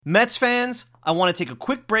Mets fans, I want to take a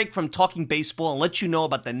quick break from talking baseball and let you know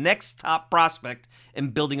about the next top prospect in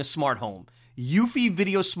building a smart home. Eufy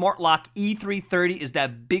Video Smart Lock E330 is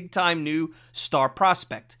that big-time new star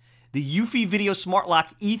prospect. The Eufy Video Smart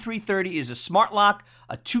Lock E330 is a smart lock,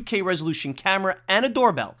 a 2K resolution camera, and a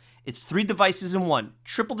doorbell. It's 3 devices in one,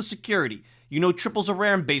 triple the security. You know triples are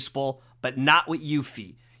rare in baseball, but not with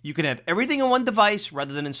Eufy. You can have everything in one device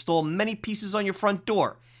rather than install many pieces on your front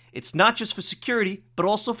door. It's not just for security, but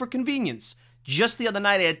also for convenience. Just the other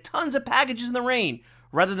night, I had tons of packages in the rain.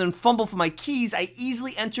 Rather than fumble for my keys, I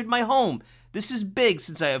easily entered my home. This is big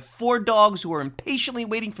since I have 4 dogs who are impatiently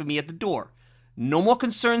waiting for me at the door. No more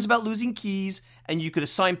concerns about losing keys, and you could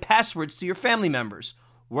assign passwords to your family members.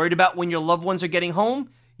 Worried about when your loved ones are getting home?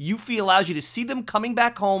 Eufy allows you to see them coming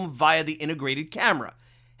back home via the integrated camera.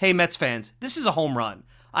 Hey Mets fans, this is a home run.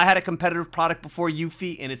 I had a competitive product before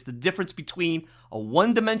Eufy, and it's the difference between a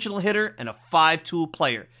one-dimensional hitter and a 5-tool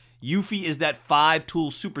player. Eufy is that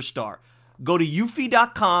 5-tool superstar. Go to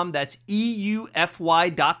eufy.com, that's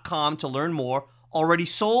EUFY.com to learn more. Already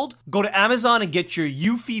sold? Go to Amazon and get your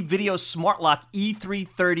Eufy Video Smart Lock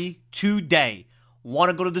E330 today.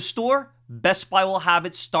 Want to go to the store? Best Buy will have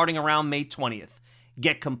it starting around May 20th.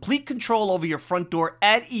 Get complete control over your front door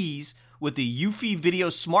at ease with the Eufy Video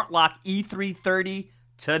Smart Lock E330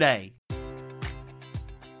 today.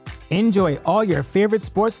 Enjoy all your favorite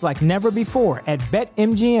sports like never before at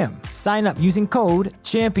BetMGM. Sign up using code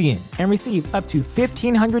CHAMPION and receive up to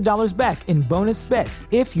 $1,500 back in bonus bets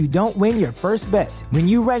if you don't win your first bet. When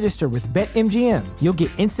you register with BetMGM, you'll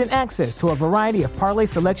get instant access to a variety of parlay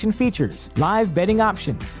selection features, live betting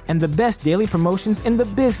options, and the best daily promotions in the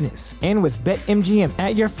business. And with BetMGM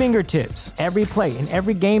at your fingertips, every play and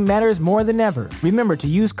every game matters more than ever. Remember to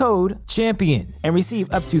use code CHAMPION and receive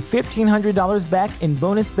up to $1,500 back in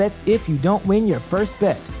bonus bets if you don't win your first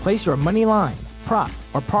bet. Place your money line, prop,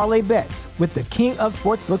 or parlay bets with the king of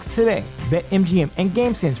sportsbooks today. BetMGM and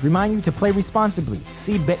GameSense remind you to play responsibly.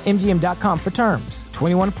 See BetMGM.com for terms.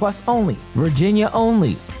 21 plus only. Virginia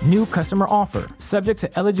only. New customer offer. Subject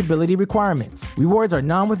to eligibility requirements. Rewards are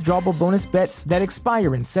non-withdrawable bonus bets that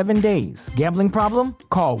expire in 7 days. Gambling problem?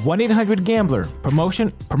 Call 1-800-GAMBLER.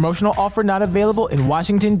 Promotional offer not available in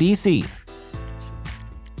Washington, D.C.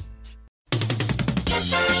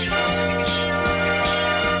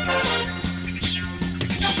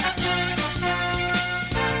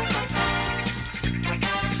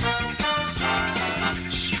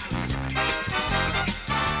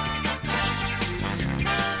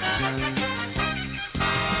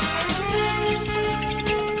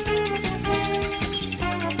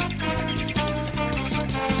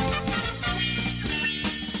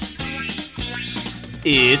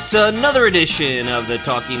 It's another edition of the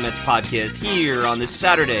Talking Mets podcast here on this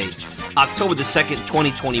Saturday, October the 2nd,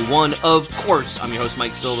 2021. Of course, I'm your host,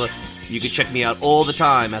 Mike Silva. You can check me out all the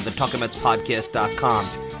time at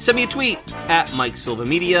thetalkingmetspodcast.com. Send me a tweet at Mike Silva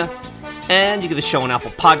Media, and you get the show on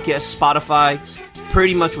Apple Podcasts, Spotify,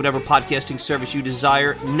 pretty much whatever podcasting service you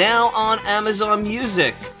desire, now on Amazon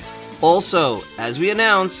Music. Also, as we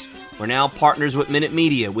announced, we're now partners with Minute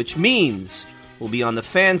Media, which means we'll be on the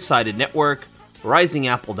fan-sided network,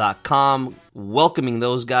 RisingApple.com, welcoming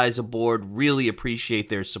those guys aboard. Really appreciate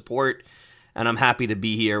their support, and I'm happy to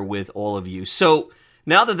be here with all of you. So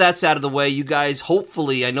now that that's out of the way, you guys,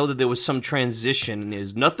 hopefully, I know that there was some transition, and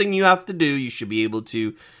there's nothing you have to do. You should be able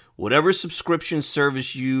to, whatever subscription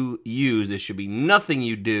service you use, there should be nothing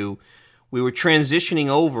you do. We were transitioning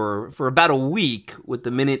over for about a week with the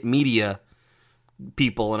Minute Media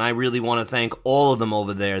people, and I really want to thank all of them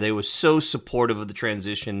over there. They were so supportive of the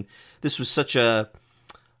transition. This was such an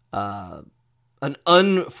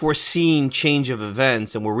unforeseen change of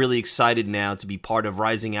events, and we're really excited now to be part of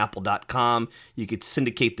RisingApple.com. You could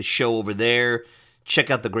syndicate the show over there,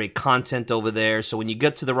 check out the great content over there. So when you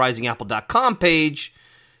get to the RisingApple.com page,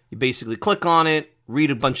 you basically click on it,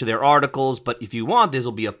 read a bunch of their articles, but if you want, there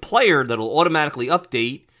will be a player that will automatically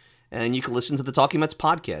update, and you can listen to the Talking Mets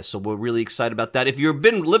podcast. So we're really excited about that. If you've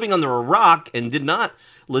been living under a rock and did not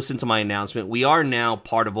listen to my announcement, we are now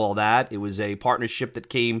part of all that. It was a partnership that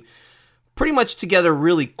came pretty much together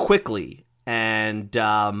really quickly. And,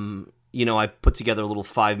 I put together a little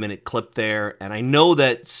 5-minute clip there. And I know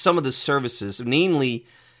that some of the services, namely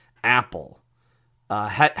Apple,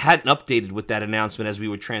 hadn't updated with that announcement as we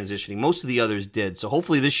were transitioning. Most of the others did. So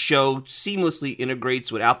hopefully this show seamlessly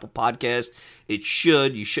integrates with Apple Podcasts. It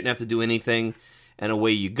should. You shouldn't have to do anything, and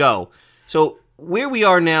away you go. So where we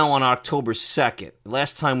are now on October 2nd,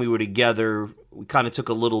 last time we were together, we kind of took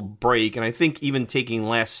a little break, and I think even taking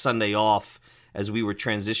last Sunday off as we were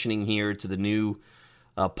transitioning here to the new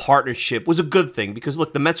partnership was a good thing because,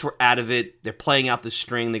 look, the Mets were out of it. They're playing out the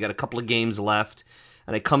string. They got a couple of games left.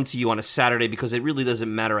 And I come to you on a Saturday because it really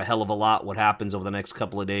doesn't matter a hell of a lot what happens over the next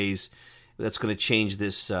couple of days. That's going to change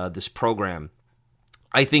this program.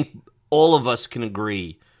 I think all of us can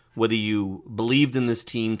agree, whether you believed in this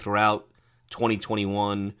team throughout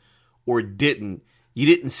 2021 or didn't, you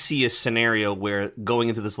didn't see a scenario where going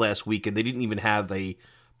into this last weekend, they didn't even have a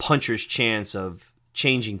puncher's chance of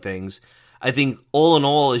changing things. I think all in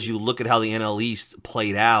all, as you look at how the NL East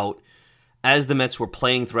played out, as the Mets were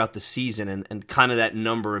playing throughout the season and kind of that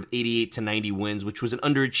number of 88 to 90 wins, which was an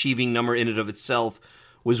underachieving number in and of itself,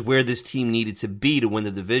 was where this team needed to be to win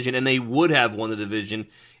the division, and they would have won the division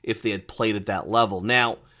if they had played at that level.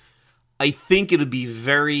 Now, I think it would be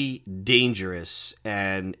very dangerous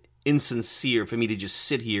and insincere for me to just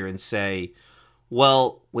sit here and say,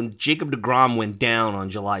 well, when Jacob deGrom went down on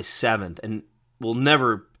July 7th and will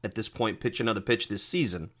never at this point pitch another pitch this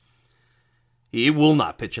season, he will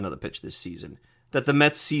not pitch another pitch this season, that the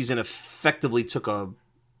Mets season effectively took a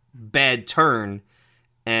bad turn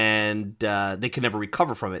and they can never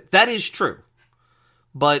recover from it. That is true.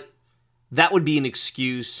 But that would be an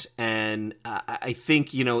excuse, and I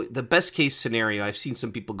think, the best case scenario, I've seen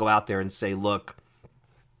some people go out there and say, look,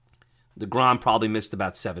 deGrom probably missed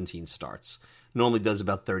about 17 starts. Normally does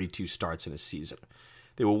about 32 starts in a season.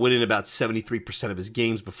 They were winning about 73% of his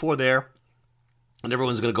games before there. And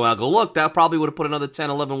everyone's going to go out and go, look, that probably would have put another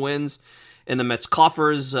 10, 11 wins in the Mets'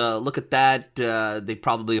 coffers. Look at that. They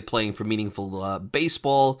probably are playing for meaningful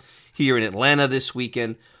baseball here in Atlanta this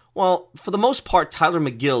weekend. Well, for the most part, Tyler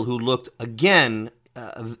McGill, who looked, again,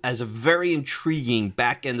 as a very intriguing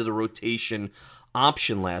back end of the rotation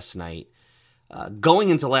option last night, going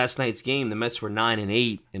into last night's game, the Mets were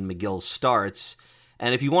 9-8 in McGill's starts.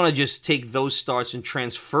 And if you want to just take those starts and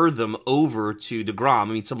transfer them over to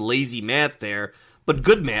deGrom, some lazy math there, but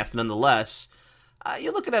good math nonetheless,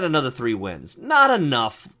 you're looking at another 3 wins. Not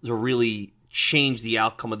enough to really change the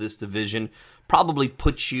outcome of this division. Probably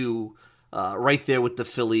put you right there with the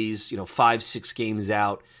Phillies, 5-6 games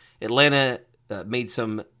out. Atlanta made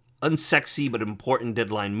some unsexy but important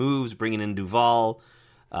deadline moves, bringing in Duvall,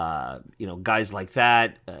 guys like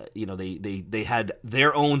that. They had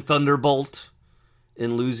their own thunderbolt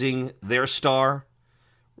in losing their star,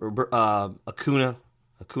 Acuna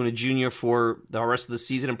Jr. for the rest of the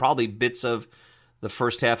season and probably bits of the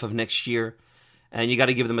first half of next year. And you got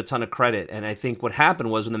to give them a ton of credit. And I think what happened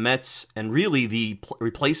was when the Mets, and really the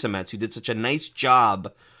replacement Mets, who did such a nice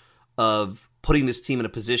job of putting this team in a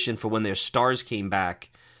position for when their stars came back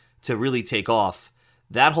to really take off,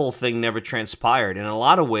 that whole thing never transpired. And in a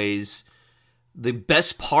lot of ways, the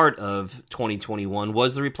best part of 2021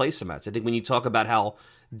 was the replacement Mets. I think when you talk about how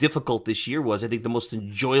difficult this year was, I think the most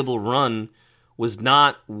enjoyable run was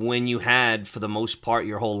not when you had, for the most part,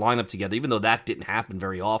 your whole lineup together, even though that didn't happen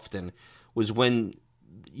very often, was when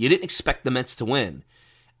you didn't expect the Mets to win.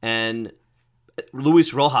 And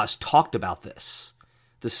Luis Rojas talked about this,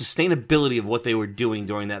 the sustainability of what they were doing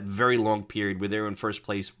during that very long period where they were in first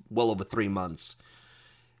place well over 3 months.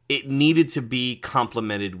 It needed to be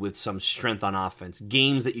complemented with some strength on offense,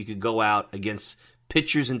 games that you could go out against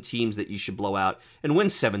pitchers and teams that you should blow out and win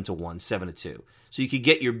 7-1, 7-2. So you could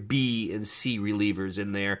get your B and C relievers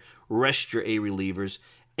in there, rest your A relievers,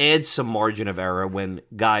 add some margin of error when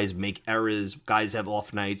guys make errors, guys have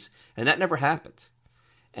off nights, and that never happened.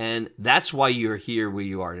 And that's why you're here where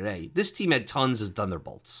you are today. This team had tons of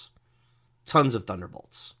thunderbolts.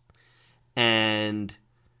 And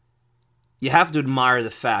you have to admire the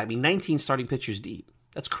fact, 19 starting pitchers deep.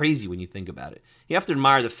 That's crazy when you think about it. You have to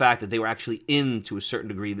admire the fact that they were actually in, to a certain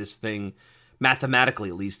degree, this thing, mathematically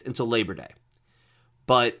at least, until Labor Day.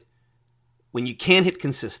 But when you can't hit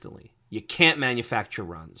consistently, you can't manufacture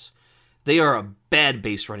runs, they are a bad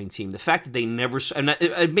base running team. The fact that they never, and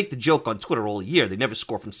I make the joke on Twitter all year, they never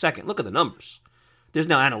score from second. Look at the numbers. There's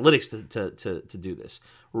now analytics to do this.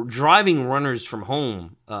 Driving runners from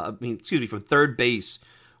home, from third base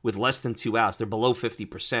with less than 2 outs, they're below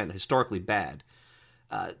 50%, historically bad.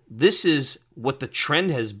 This is what the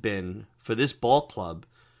trend has been for this ball club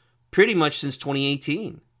pretty much since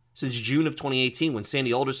 2018, since June of 2018 when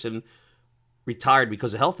Sandy Alderson retired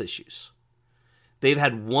because of health issues. They've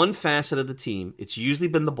had one facet of the team, it's usually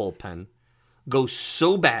been the bullpen, go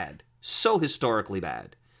so bad, so historically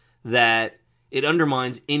bad, that it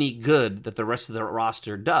undermines any good that the rest of the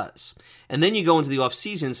roster does. And then you go into the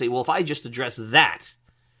offseason and say, well, if I just address that,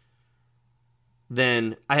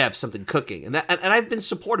 then I have something cooking. And I've been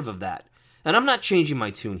supportive of that. And I'm not changing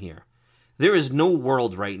my tune here. There is no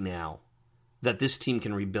world right now that this team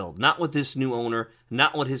can rebuild. Not with this new owner,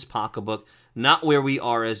 not with his pocketbook, not where we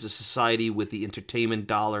are as a society with the entertainment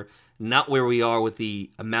dollar, not where we are with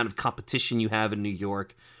the amount of competition you have in New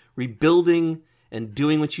York. Rebuilding and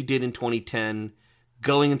doing what you did in 2010,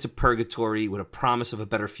 going into purgatory with a promise of a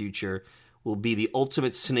better future, will be the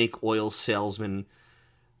ultimate snake oil salesman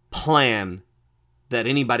plan that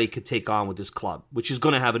anybody could take on with this club, which is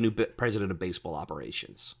going to have a new president of baseball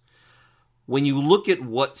operations. When you look at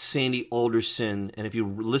what Sandy Alderson, and if you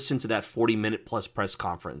listen to that 40-minute plus press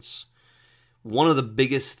conference, one of the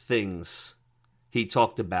biggest things he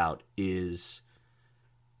talked about is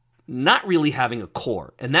not really having a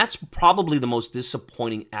core. And that's probably the most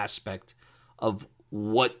disappointing aspect of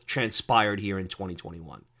what transpired here in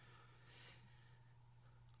 2021.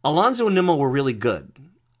 Alonso and Nimmo were really good.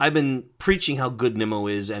 I've been preaching how good Nimmo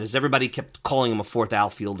is, and as everybody kept calling him a fourth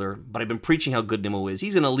outfielder, but I've been preaching how good Nimmo is.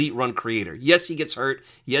 He's an elite run creator. Yes, he gets hurt.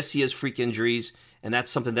 Yes, he has freak injuries, and that's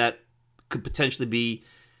something that could potentially be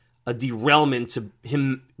a derailment to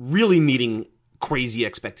him really meeting crazy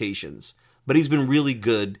expectations. But he's been really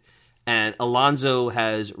good, and Alonso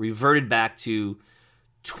has reverted back to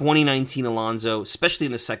 2019 Alonso, especially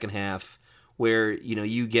in the second half, where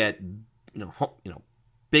you get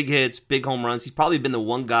big hits, big home runs. He's probably been the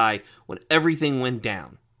one guy when everything went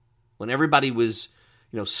down, when everybody was,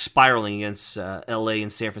 spiraling against LA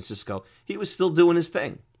and San Francisco. He was still doing his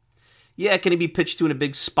thing. Yeah, can he be pitched to in a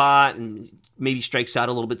big spot and maybe strikes out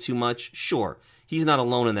a little bit too much? Sure. He's not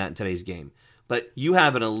alone in that in today's game. But you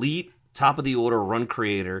have an elite top-of-the-order run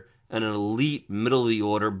creator and an elite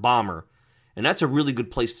middle-of-the-order bomber. And that's a really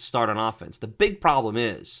good place to start on offense. The big problem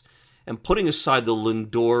is, and putting aside the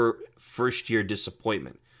Lindor first-year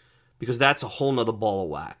disappointment, because that's a whole nother ball of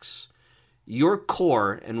wax. Your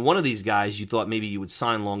core, and one of these guys you thought maybe you would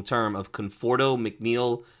sign long-term, of Conforto,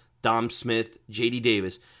 McNeil, Dom Smith, J.D.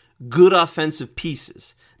 Davis, good offensive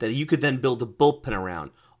pieces that you could then build a bullpen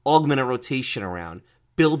around, augment a rotation around,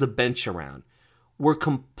 build a bench around, were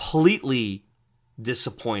completely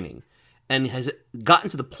disappointing and has gotten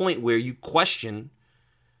to the point where you question,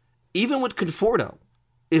 even with Conforto,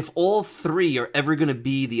 if all three are ever going to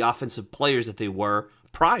be the offensive players that they were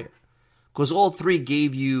prior. Because all three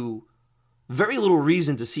gave you very little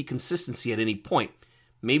reason to see consistency at any point.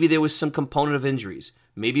 Maybe there was some component of injuries.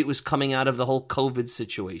 Maybe it was coming out of the whole COVID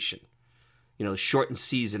situation. Shortened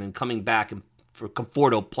season and coming back, and for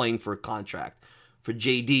Conforto playing for a contract, for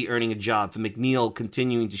JD earning a job, for McNeil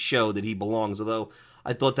continuing to show that he belongs, although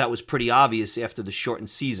I thought that was pretty obvious after the shortened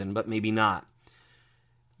season, but maybe not.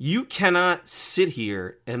 You cannot sit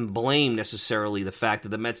here and blame necessarily the fact that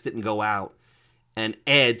the Mets didn't go out and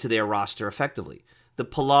add to their roster effectively. The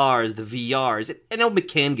Pillars, the VRs, I know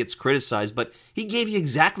McCann gets criticized, but he gave you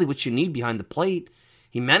exactly what you need behind the plate.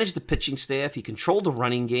 He managed the pitching staff. He controlled the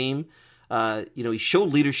running game. He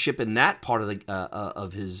showed leadership in that part of the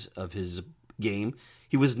of his game.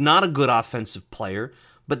 He was not a good offensive player,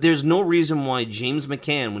 but there's no reason why James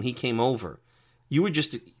McCann, when he came over,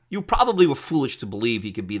 you probably were foolish to believe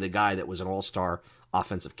he could be the guy that was an all-star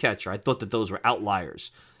offensive catcher. I thought that those were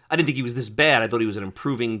outliers. I didn't think he was this bad. I thought he was an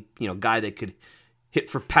improving, guy that could hit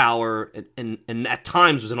for power and at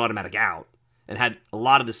times was an automatic out and had a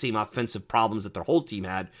lot of the same offensive problems that their whole team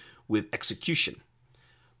had with execution.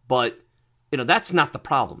 But, that's not the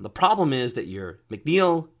problem. The problem is that your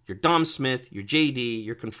McNeil, your Dom Smith, your JD,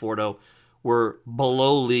 your Conforto were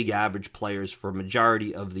below league average players for a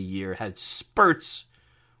majority of the year, had spurts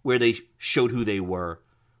where they showed who they were,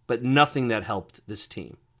 but nothing that helped this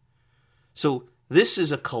team. So this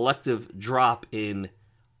is a collective drop in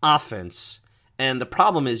offense, and the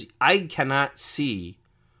problem is I cannot see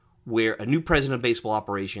where a new president of baseball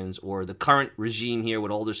operations or the current regime here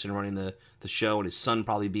with Alderson running the show and his son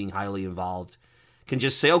probably being highly involved can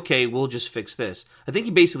just say, okay, we'll just fix this. I think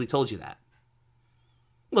he basically told you that.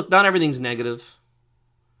 Look, not everything's negative.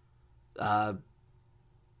 Good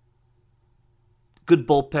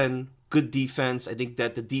bullpen, good defense. I think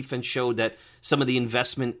that the defense showed that some of the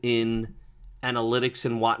investment in analytics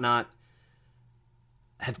and whatnot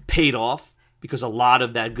have paid off because a lot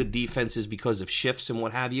of that good defense is because of shifts and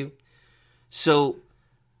what have you. So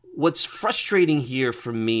what's frustrating here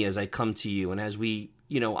for me as I come to you and as we,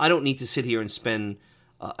 I don't need to sit here and spend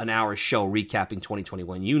an hour show recapping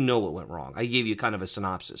 2021. You know what went wrong. I gave you kind of a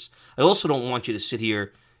synopsis. I also don't want you to sit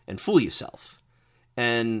here and fool yourself.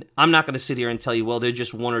 And I'm not going to sit here and tell you, well, they're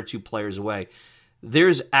just one or two players away.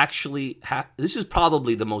 There's actually, this is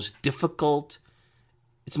probably the most difficult,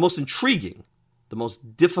 it's the most intriguing, the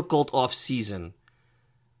most difficult offseason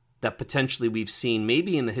that potentially we've seen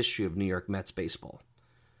maybe in the history of New York Mets baseball.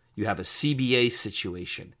 You have a CBA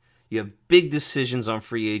situation. You have big decisions on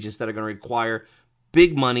free agents that are going to require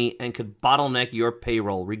big money and could bottleneck your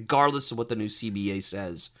payroll, regardless of what the new CBA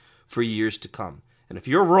says, for years to come. And if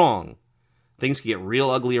you're wrong, things could get real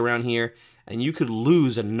ugly around here, and you could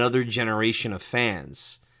lose another generation of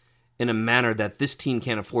fans in a manner that this team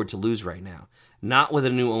can't afford to lose right now. Not with a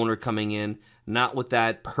new owner coming in, not with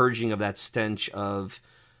that purging of that stench of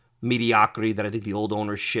mediocrity that I think the old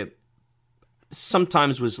ownership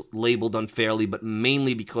sometimes was labeled unfairly, but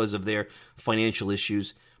mainly because of their financial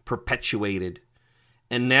issues, perpetuated.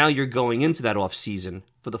 And now you're going into that offseason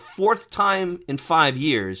for the fourth time in 5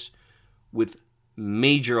 years with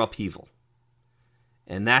major upheaval.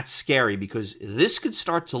 And that's scary because this could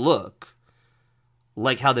start to look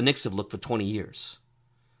like how the Knicks have looked for 20 years.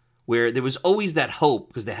 Where there was always that hope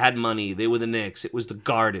because they had money, they were the Knicks, it was the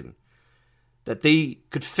Garden, that they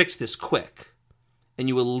could fix this quick. And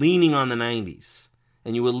you were leaning on the 90s.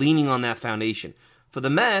 And you were leaning on that foundation. For the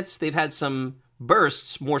Mets, they've had some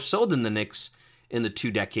bursts, more so than the Knicks in the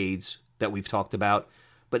 2 decades that we've talked about,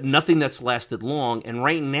 but nothing that's lasted long. And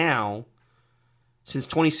right now, since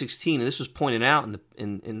 2016, and this was pointed out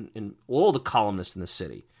in all the columnists in the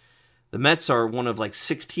city, the Mets are one of like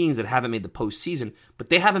 6 teams that haven't made the postseason, but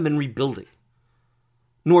they haven't been rebuilding.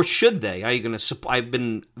 Nor should they. I've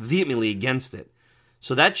been vehemently against it.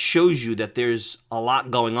 So that shows you that there's a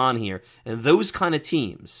lot going on here. And those kind of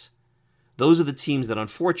teams, those are the teams that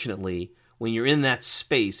unfortunately, when you're in that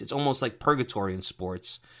space, it's almost like purgatory in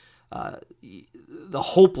sports. The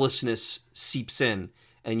hopelessness seeps in,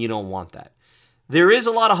 and you don't want that. There is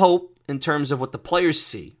a lot of hope in terms of what the players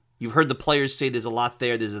see. You've heard the players say there's a lot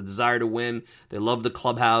there. There's a desire to win. They love the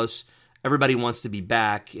clubhouse. Everybody wants to be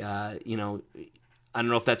back. I don't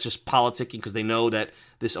know if that's just politicking because they know that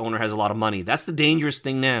this owner has a lot of money. That's the dangerous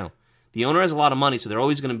thing now. The owner has a lot of money, so they're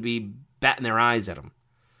always going to be batting their eyes at him.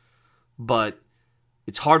 But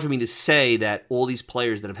it's hard for me to say that all these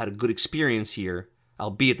players that have had a good experience here,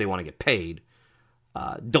 albeit they want to get paid,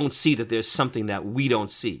 don't see that there's something that we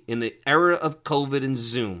don't see. In the era of COVID and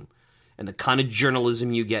Zoom and the kind of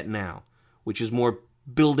journalism you get now, which is more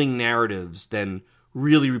building narratives than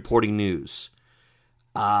really reporting news,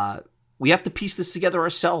 we have to piece this together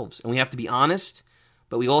ourselves, and we have to be honest,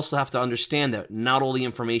 but we also have to understand that not all the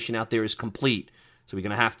information out there is complete. So we're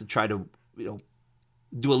going to have to try to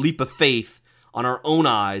do a leap of faith on our own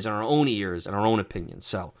eyes, on our own ears, and our own opinions.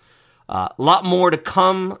 So a lot more to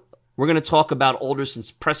come. We're going to talk about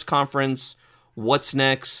Alderson's press conference, what's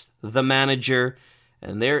next, the manager,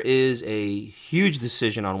 and there is a huge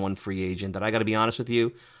decision on one free agent that I got to be honest with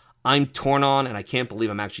you, I'm torn on, and I can't believe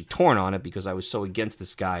I'm actually torn on it because I was so against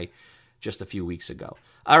this guy just a few weeks ago.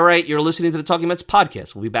 All right, you're listening to the Talking Mets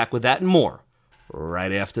podcast. We'll be back with that and more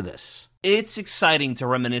right after this. It's exciting to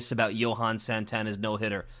reminisce about Johan Santana's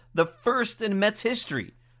no-hitter, the first in Mets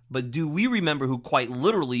history. But do we remember who quite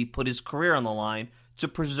literally put his career on the line to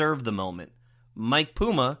preserve the moment? Mike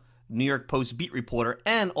Puma, New York Post beat reporter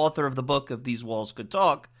and author of the book If These Walls Could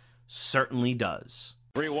Talk, certainly does.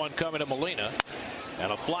 3-1 coming to Molina.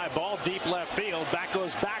 And a fly ball deep left field. Back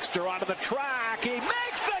goes Baxter onto the track. He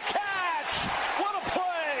makes the catch! What a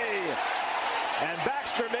play! And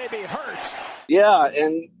Baxter may be hurt. Yeah,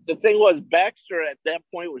 and the thing was, Baxter at that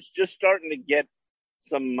point was just starting to get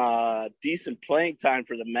some decent playing time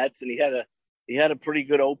for the Mets, and he had a pretty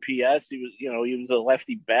good OPS. He was a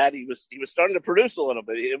lefty bat. He was starting to produce a little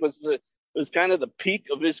bit. It was kind of the peak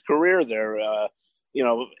of his career there.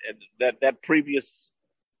 That previous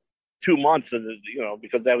 2 months of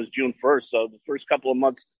because that was June 1st. So the first couple of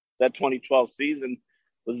months that 2012 season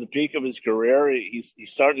was the peak of his career. He's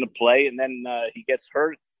starting to play, and then he gets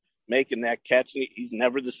hurt making that catch. He's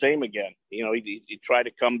never the same again. He tried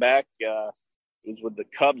to come back. He was with the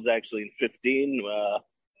Cubs actually in 15.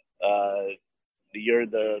 The year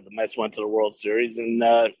the Mets went to the World Series, and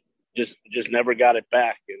just never got it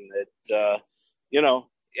back. And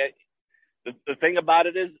the thing about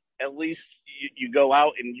it is, at least you go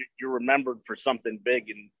out and you're remembered for something big.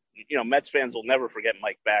 And Mets fans will never forget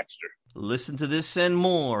Mike Baxter. Listen to this and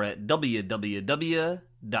more at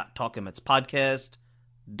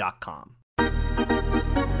www.talkingmetspodcast.com.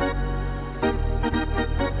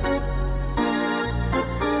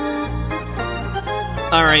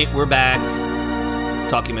 All right, we're back.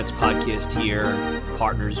 Talking Mets podcast here.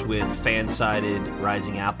 Partners with Fansided,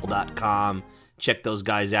 RisingApple.com. Check those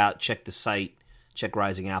guys out. Check the site. Check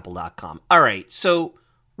RisingApple.com. All right, so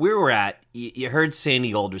where we're at, you heard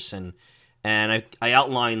Sandy Alderson, and I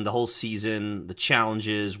outlined the whole season, the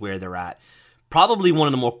challenges, where they're at. Probably one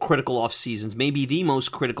of the more critical off seasons, maybe the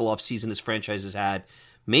most critical off season this franchise has had,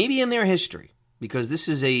 maybe in their history, because this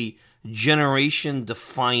is a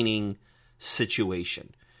generation-defining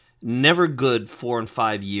situation. Never good 4 and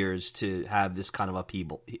 5 years to have this kind of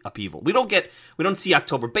upheaval. We don't see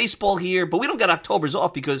October baseball here, but we don't get Octobers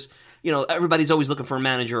off because, everybody's always looking for a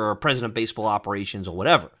manager or a president of baseball operations or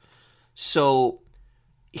whatever. So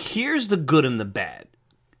here's the good and the bad.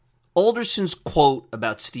 Alderson's quote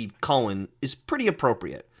about Steve Cohen is pretty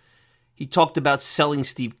appropriate. He talked about selling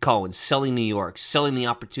Steve Cohen, selling New York, selling the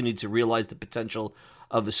opportunity to realize the potential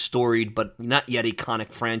of a storied but not yet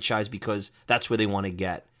iconic franchise because that's where they want to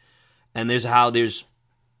get. And there's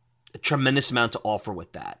a tremendous amount to offer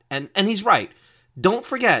with that. And he's right. Don't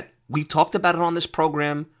forget, we talked about it on this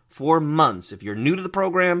program for months. If you're new to the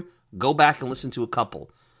program, go back and listen to a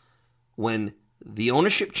couple. When the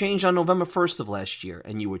ownership changed on November 1st of last year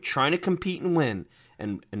and you were trying to compete and win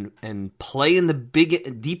and play in the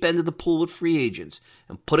deep end of the pool with free agents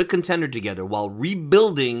and put a contender together while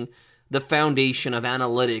rebuilding the foundation of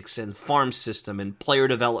analytics and farm system and player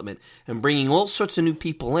development and bringing all sorts of new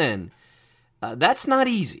people in, that's not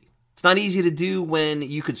easy. It's not easy to do when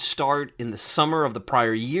you could start in the summer of the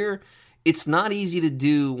prior year. It's not easy to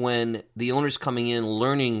do when the owner's coming in,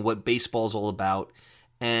 learning what baseball's all about,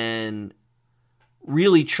 and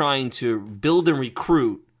really trying to build and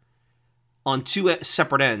recruit on two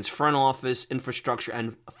separate ends, front office, infrastructure,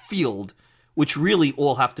 and field, which really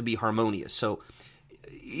all have to be harmonious. So,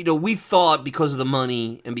 we thought because of the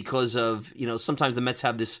money and because of, sometimes the Mets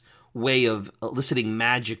have this way of eliciting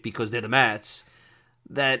magic because they're the Mets,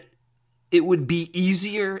 that it would be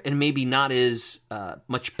easier and maybe not as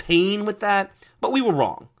much pain with that, but we were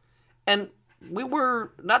wrong. And we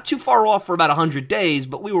were not too far off for about 100 days,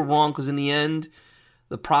 but we were wrong because in the end,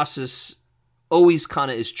 the process always kind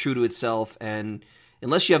of is true to itself, and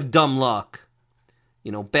unless you have dumb luck,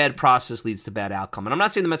 bad process leads to bad outcome. And I'm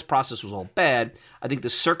not saying the Mets process was all bad. I think the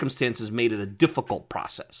circumstances made it a difficult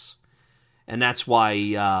process. And that's why,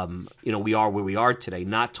 we are where we are today,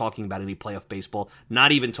 not talking about any playoff baseball,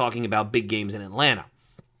 not even talking about big games in Atlanta.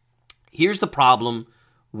 Here's the problem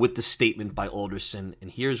with the statement by Alderson,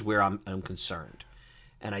 and here's where I'm concerned.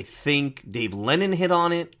 And I think Dave Lennon hit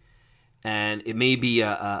on it, and it may be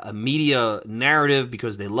a media narrative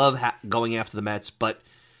because they love going after the Mets, but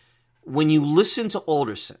when you listen to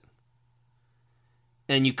Alderson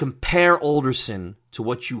and you compare Alderson to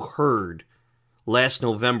what you heard last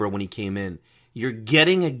November when he came in, you're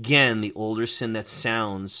getting again the Alderson that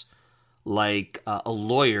sounds like a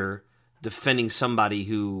lawyer defending somebody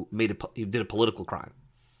who did a political crime.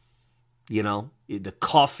 The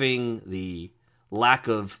coughing, the lack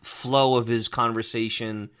of flow of his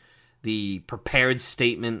conversation, the prepared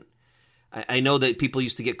statement. I know that people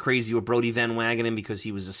used to get crazy with Brody Van Wagenen because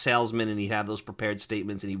he was a salesman and he'd have those prepared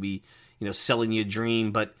statements and he'd be, selling you a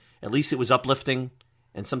dream, but at least it was uplifting.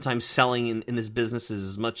 And sometimes selling in this business is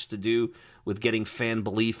as much to do with getting fan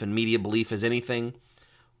belief and media belief as anything.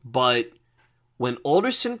 But when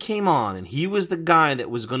Alderson came on and he was the guy that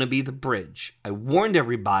was going to be the bridge, I warned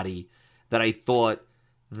everybody that I thought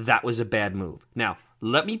that was a bad move. Now,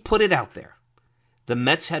 let me put it out there. The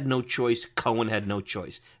Mets had no choice. Cohen had no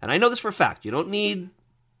choice. And I know this for a fact. You don't need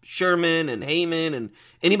Sherman and Heyman and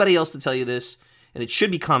anybody else to tell you this. And it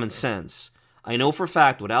should be common sense. I know for a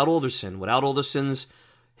fact without Alderson's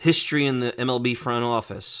history in the MLB front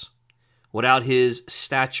office, without his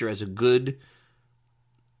stature as a good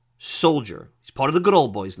soldier, he's part of the good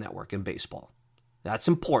old boys network in baseball. That's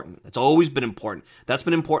important. That's always been important. That's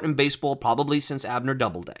been important in baseball probably since Abner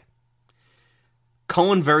Doubleday.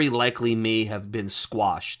 Cohen very likely may have been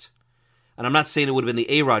squashed. And I'm not saying it would have been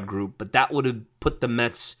the A-Rod group, but that would have put the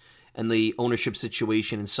Mets and the ownership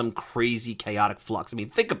situation in some crazy, chaotic flux. I mean,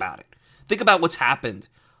 think about it. Think about what's happened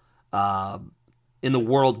in the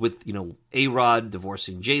world with, A-Rod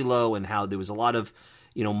divorcing J-Lo and how there was a lot of,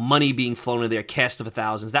 money being flown into their cast of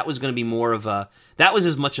thousands. That was going to be that was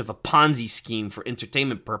as much of a Ponzi scheme for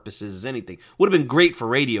entertainment purposes as anything. Would have been great for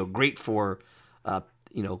radio, great for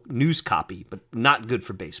news copy, but not good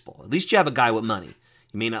for baseball. At least you have a guy with money.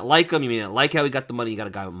 You may not like him. You may not like how he got the money. You got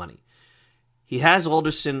a guy with money. He has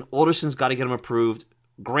Alderson. Alderson's got to get him approved.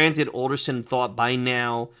 Granted, Alderson thought by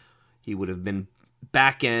now he would have been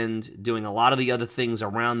back end doing a lot of the other things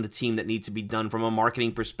around the team that need to be done from a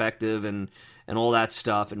marketing perspective and all that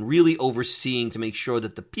stuff, and really overseeing to make sure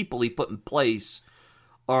that the people he put in place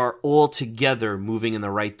are all together moving in the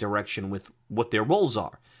right direction with what their roles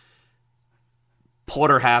are.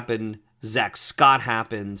 Porter happened, Zach Scott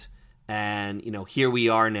happened, and here we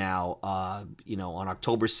are now, on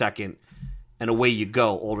October 2nd, and away you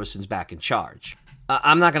go. Alderson's back in charge.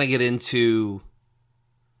 I'm not going to get into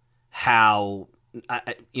how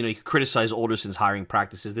you can criticize Alderson's hiring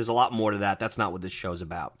practices. There's a lot more to that. That's not what this show's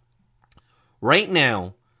about. Right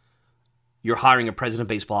now, you're hiring a president of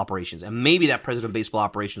baseball operations. And maybe that president of baseball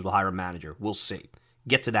operations will hire a manager. We'll see.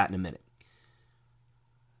 Get to that in a minute.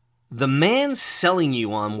 The man selling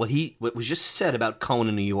you on what was just said about Cohen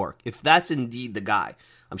in New York, if that's indeed the guy,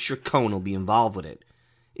 I'm sure Cohen will be involved with it,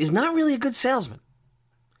 is not really a good salesman.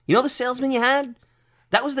 You know the salesman you had?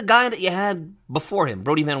 That was the guy that you had before him,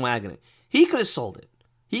 Brodie Van Wagenen. He could have sold it.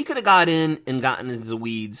 He could have got in and gotten into the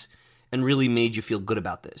weeds and really made you feel good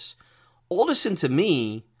about this. Alderson, to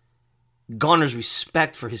me, garners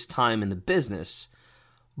respect for his time in the business,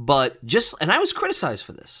 and I was criticized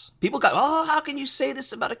for this. People got, how can you say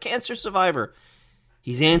this about a cancer survivor?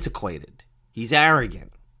 He's antiquated. He's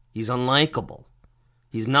arrogant. He's unlikable.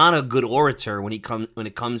 He's not a good orator when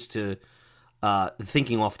it comes to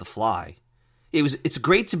thinking off the fly. It's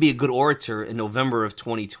great to be a good orator in November of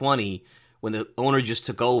 2020 when the owner just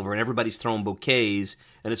took over and everybody's throwing bouquets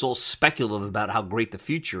and it's all speculative about how great the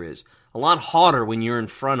future is. A lot harder when you're in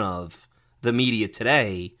front of the media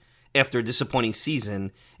today after a disappointing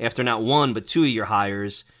season, after not one but two of your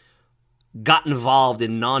hires got involved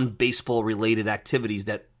in non-baseball related activities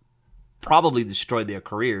that probably destroyed their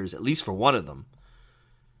careers, at least for one of them.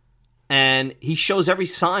 And he shows every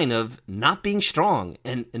sign of not being strong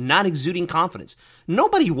and not exuding confidence.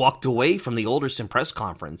 Nobody walked away from the Alderson press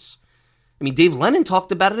conference. I mean, Dave Lennon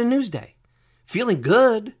talked about it in Newsday. Feeling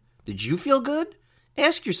good. Did you feel good?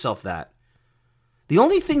 Ask yourself that. The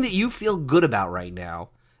only thing that you feel good about right now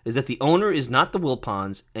is that the owner is not the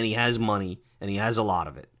Wilpons and he has money and he has a lot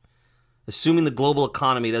of it. Assuming the global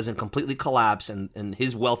economy doesn't completely collapse and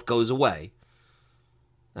his wealth goes away.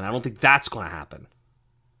 And I don't think that's going to happen.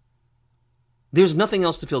 There's nothing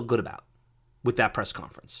else to feel good about with that press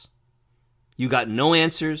conference. You got no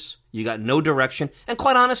answers. You got no direction. And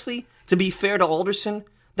quite honestly, to be fair to Alderson,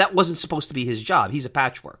 that wasn't supposed to be his job. He's a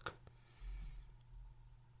patchwork.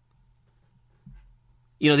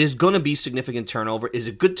 You know, there's going to be significant turnover. Is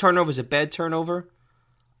it good turnover? Is it bad turnover?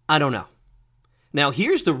 I don't know. Now,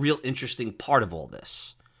 here's the real interesting part of all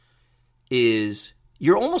this. Is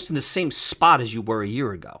you're almost in the same spot as you were a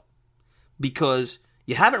year ago. Because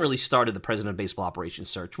you haven't really started the president of baseball operations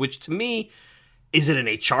search, which to me, is it an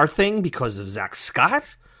HR thing because of Zach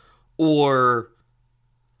Scott? Or,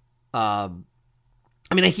 I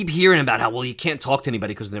keep hearing about how, you can't talk to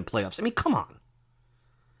anybody because they're in playoffs. I mean, come on.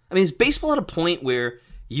 I mean, is baseball at a point where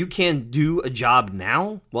you can do a job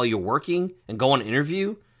now while you're working and go on an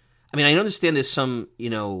interview? I mean, I understand there's some,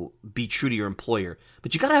 be true to your employer,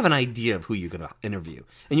 but you got to have an idea of who you're going to interview.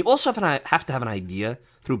 And you also have to have an idea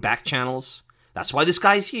through back channels. That's why this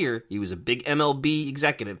guy's here. He was a big MLB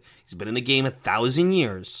executive. He's been in the game 1,000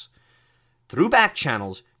 years. Through back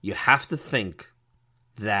channels, you have to think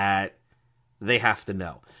that they have to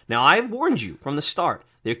know. Now, I've warned you from the start.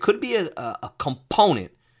 There could be a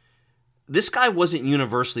component. This guy wasn't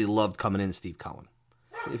universally loved coming in, Steve Cohen.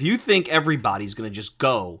 If you think everybody's going to just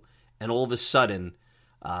go and all of a sudden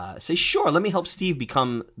say, sure, let me help Steve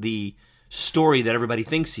become the story that everybody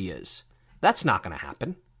thinks he is, that's not going to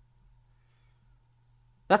happen.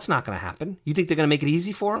 That's not going to happen. You think they're going to make it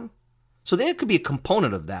easy for him? So there could be a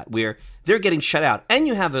component of that where they're getting shut out. And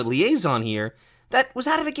you have a liaison here that was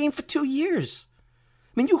out of the game for 2 years.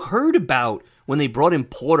 I mean, you heard about when they brought in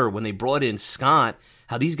Porter, when they brought in Scott,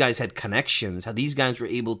 how these guys had connections, how these guys were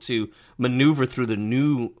able to maneuver through the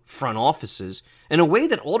new front offices in a way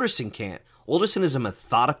that Alderson can't. Alderson is a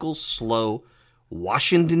methodical, slow,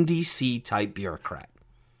 Washington, D.C. type bureaucrat.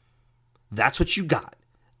 That's what you got.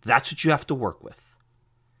 That's what you have to work with.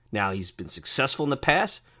 Now, he's been successful in the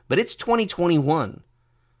past, but it's 2021.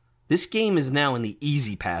 This game is now in the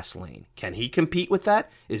easy pass lane. Can he compete with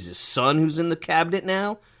that? Is his son, who's in the cabinet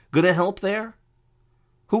now, going to help there?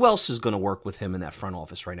 Who else is going to work with him in that front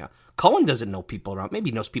office right now? Cohen doesn't know people around. Maybe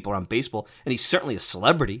he knows people around baseball, and he's certainly a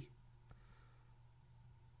celebrity.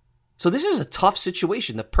 So this is a tough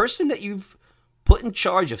situation. The person that you've put in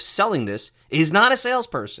charge of selling this is not a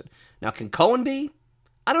salesperson. Now, can Cohen be?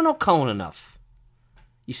 I don't know Cohen enough.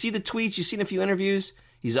 You see the tweets, you've seen a few interviews.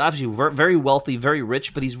 He's obviously very wealthy, very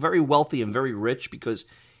rich, but he's very wealthy and very rich because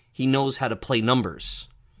he knows how to play numbers.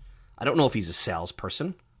 I don't know if he's a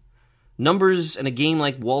salesperson. Numbers in a game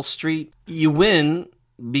like Wall Street, you win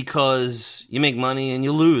because you make money and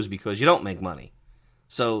you lose because you don't make money.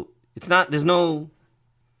 So there's no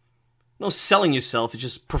selling yourself, it's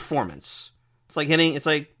just performance. It's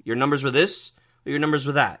like your numbers were this or your numbers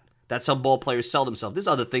were that. That's how ball players sell themselves. There's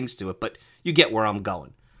other things to it, but you get where I'm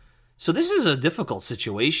going. So this is a difficult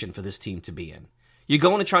situation for this team to be in. You're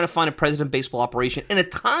going to try to find a president of baseball operation in a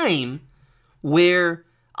time where,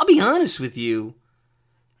 I'll be honest with you,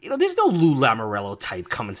 there's no Lou Lamoriello type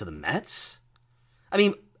coming to the Mets. I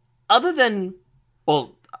mean, other than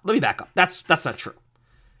let me back up. That's not true.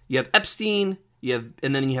 You have Epstein, and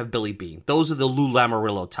then you have Billy Beane. Those are the Lou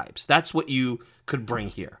Lamoriello types. That's what you could bring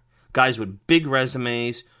here. Guys with big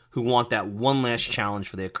resumes who want that one last challenge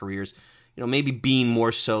for their careers. Maybe Beane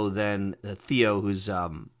more so than Theo, who's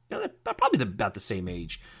they're probably about the same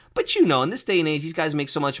age. But in this day and age, these guys make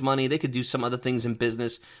so much money, they could do some other things in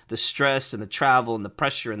business. The stress and the travel and the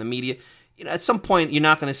pressure and the media. At some point, you're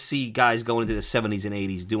not going to see guys going into the 70s and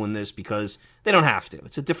 80s doing this because they don't have to.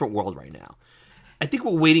 It's a different world right now. I think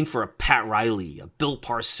we're waiting for a Pat Riley, a Bill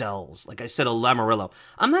Parcells, like I said, a Lamoriello.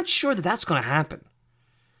 I'm not sure that that's going to happen.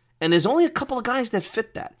 And there's only a couple of guys that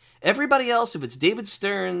fit that. Everybody else, if it's David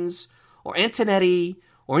Stearns or Antonetti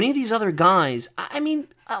or any of these other guys,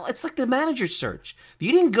 it's like the manager search. If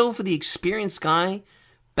you didn't go for the experienced guy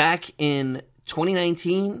back in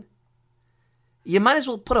 2019, you might as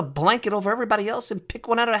well put a blanket over everybody else and pick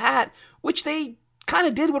one out of a hat, which they kind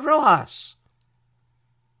of did with Rojas.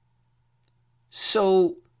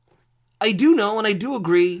 So I do know and I do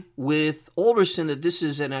agree with Alderson that this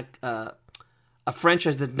is a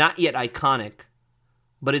franchise that's not yet iconic,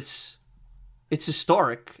 but it's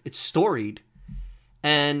historic, it's storied,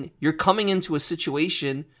 and you're coming into a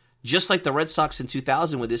situation just like the Red Sox in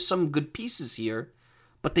 2000 where there's some good pieces here,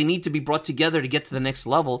 but they need to be brought together to get to the next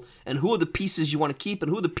level, and who are the pieces you want to keep and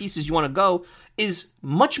who are the pieces you want to go is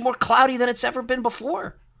much more cloudy than it's ever been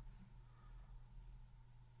before.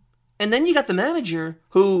 And then you got the manager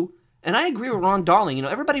who, and I agree with Ron Darling,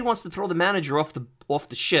 everybody wants to throw the manager off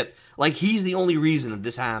the ship like he's the only reason that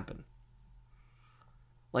this happened.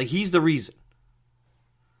 Like he's the reason.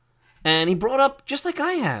 And he brought up, just like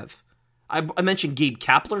I have, I mentioned Gabe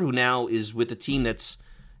Kapler, who now is with a team that's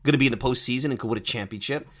going to be in the postseason and could win a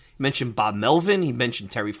championship. He mentioned Bob Melvin. He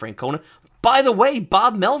mentioned Terry Francona. By the way,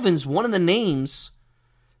 Bob Melvin's one of the names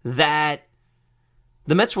that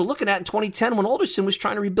the Mets were looking at in 2010 when Alderson was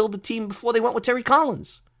trying to rebuild the team before they went with Terry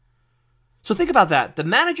Collins. So think about that. The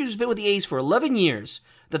manager who's been with the A's for 11 years,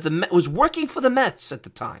 that was working for the Mets at the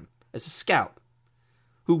time as a scout,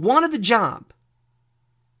 who wanted the job.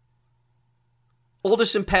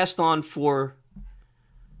 Alderson passed on for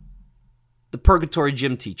the purgatory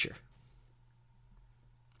gym teacher.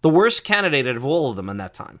 The worst candidate out of all of them in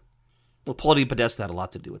that time. Well, Paulie Podesta had a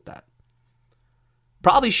lot to do with that.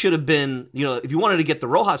 Probably should have been, if you wanted to get the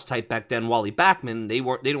Rojas type back then, Wally Backman, they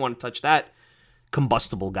didn't want to touch that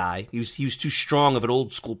combustible guy. He was too strong of an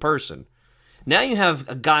old school person. Now you have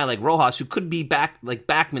a guy like Rojas who could be back like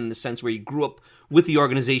Backman in the sense where he grew up with the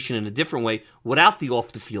organization in a different way without the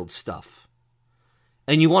off the field stuff.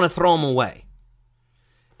 And you want to throw him away.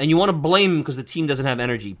 And you want to blame him because the team doesn't have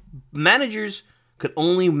energy. Managers could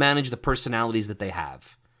only manage the personalities that they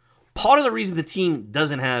have. Part of the reason the team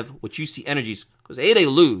doesn't have what you see energies, because A, they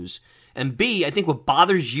lose, and B, I think what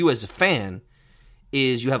bothers you as a fan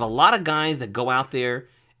is you have a lot of guys that go out there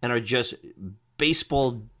and are just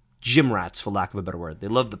baseball gym rats, for lack of a better word. They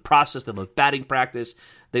love the process. They love batting practice.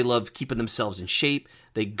 They love keeping themselves in shape.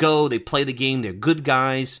 They go, they play the game. They're good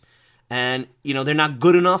guys. And, they're not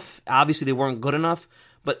good enough. Obviously, they weren't good enough.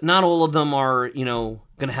 But not all of them are, going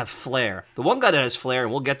to have flair. The one guy that has flair,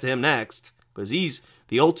 and we'll get to him next, because he's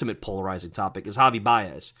the ultimate polarizing topic, is Javi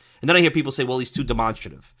Baez. And then I hear people say, well, he's too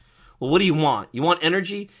demonstrative. Well, what do you want? You want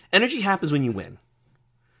energy? Energy happens when you win.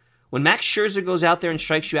 When Max Scherzer goes out there and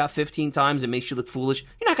strikes you out 15 times and makes you look foolish,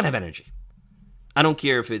 you're not going to have energy. I don't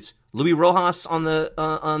care if it's Luis Rojas on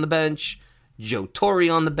the bench, Joe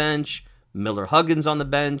Torre on the bench, Miller Huggins on the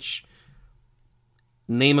bench.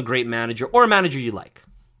 Name a great manager or a manager you like.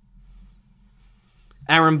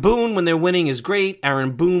 Aaron Boone, when they're winning, is great.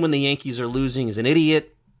 Aaron Boone, when the Yankees are losing, is an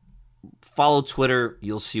idiot. Follow Twitter.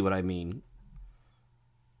 You'll see what I mean.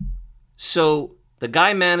 So the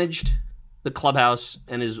guy managed the clubhouse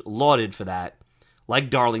and is lauded for that. Like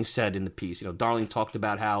Darling said in the piece. Darling talked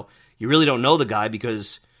about how you really don't know the guy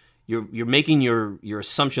because you're making your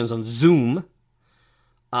assumptions on Zoom.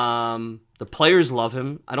 The players love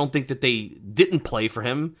him. I don't think that they didn't play for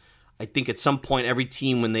him. I think at some point every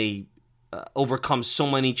team, when they overcome so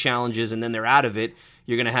many challenges and then they're out of it,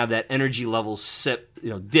 you're going to have that energy level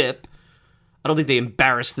dip. I don't think they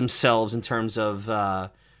embarrassed themselves in terms of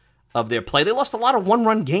their play. They lost a lot of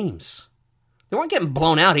one-run games. They weren't getting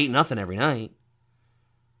blown out 8-0 every night.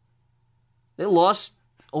 They lost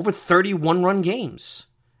over 30 one-run games.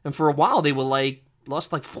 And for a while they were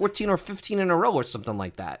lost 14 or 15 in a row or something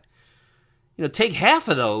like that. Take half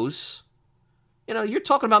of those, you're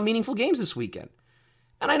talking about meaningful games this weekend.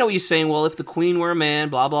 And I know you're saying, well, if the Queen were a man,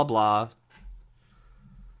 blah, blah, blah.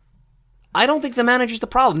 I don't think the manager's the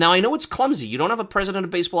problem. Now, I know it's clumsy. You don't have a president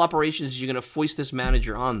of baseball operations. You're going to foist this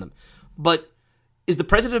manager on them. But Is the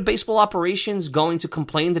president of baseball operations going to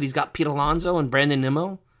complain that he's got Pete Alonso and Brandon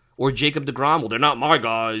Nimmo or Jacob deGrom? Well, they're not my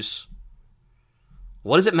guys.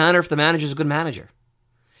 What does it matter if the manager's a good manager?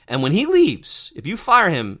 And when he leaves, if you fire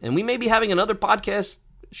him, and we may be having another podcast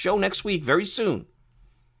show next week very soon,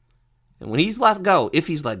 and when he's let go, if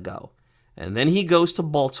he's let go, and then he goes to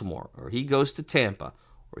Baltimore, or he goes to Tampa,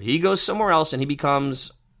 or he goes somewhere else and he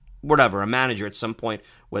becomes, whatever, a manager at some point,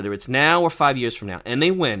 whether it's now or 5 years from now, and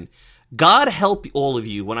they win, God help all of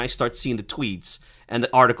you when I start seeing the tweets and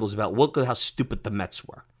the articles about look at how stupid the Mets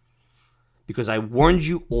were. Because I warned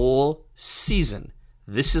you all season,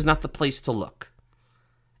 this is not the place to look.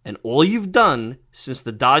 And all you've done since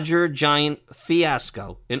the Dodger-Giant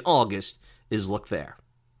fiasco in August is look there.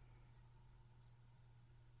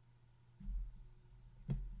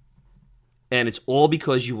 And it's all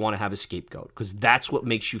because you want to have a scapegoat, because that's what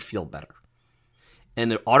makes you feel better. And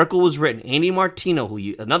the article was written, Andy Martino,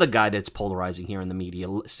 another guy that's polarizing here in the media,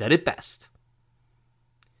 said it best.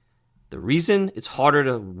 The reason it's harder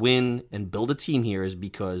to win and build a team here is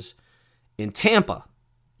because in Tampa,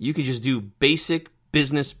 you can just do basic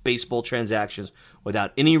business baseball transactions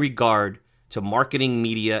without any regard to marketing,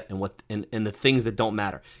 media, and the things that don't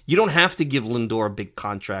matter. You don't have to give Lindor a big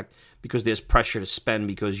contract because there's pressure to spend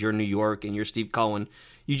because you're New York and you're Steve Cohen.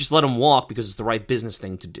 You just let him walk because it's the right business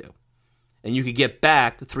thing to do. And you could get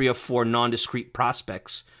back 3 or 4 non-discrete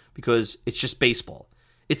prospects because it's just baseball.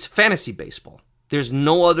 It's fantasy baseball. There's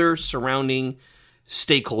no other surrounding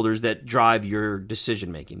stakeholders that drive your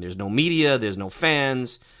decision-making. There's no media. There's no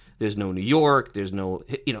fans. There's no New York. There's no,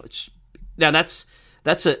 now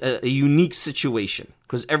that's a unique situation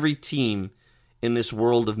because every team in this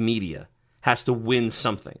world of media has to win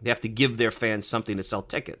something. They have to give their fans something to sell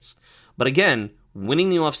tickets. But again, winning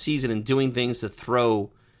the offseason and doing things to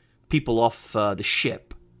throw people off the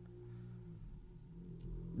ship.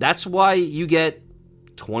 That's why you get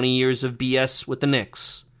 20 years of BS with the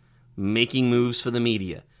Knicks, making moves for the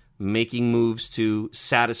media, making moves to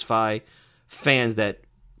satisfy fans that,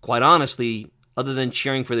 quite honestly, other than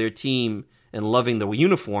cheering for their team and loving the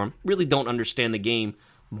uniform, really don't understand the game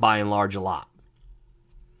by and large a lot.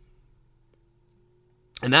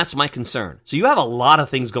 And that's my concern. So you have a lot of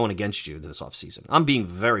things going against you this offseason. I'm being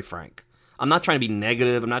very frank. I'm not trying to be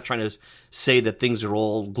negative. I'm not trying to say that things are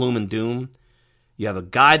all gloom and doom. You have a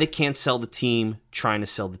guy that can't sell the team trying to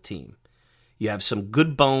sell the team. You have some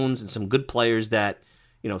good bones and some good players that,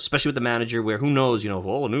 especially with the manager where who knows, a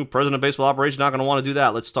new president of baseball operations not going to want to do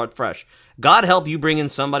that. Let's start fresh. God help you bring in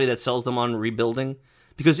somebody that sells them on rebuilding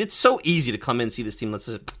because it's so easy to come in and see this team.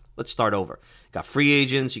 Let's start over. You got free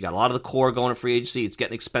agents. You got a lot of the core going to free agency. It's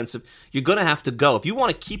getting expensive. You're going to have to go. If you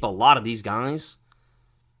want to keep a lot of these guys,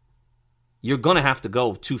 you're going to have to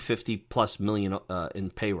go $250+ million in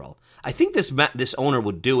payroll. I think this owner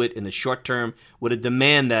would do it in the short term with a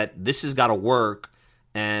demand that this has got to work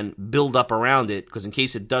and build up around it because in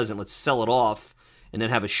case it doesn't, let's sell it off and then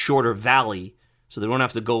have a shorter valley so they don't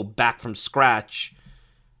have to go back from scratch,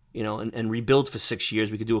 and rebuild for 6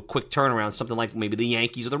 years. We could do a quick turnaround, something like maybe the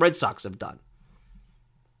Yankees or the Red Sox have done.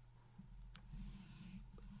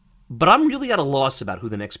 But I'm really at a loss about who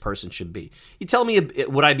the next person should be. You tell me,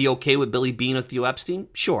 would I be okay with Billy Beane or Theo Epstein?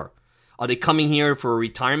 Sure. Are they coming here for a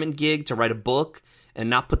retirement gig to write a book and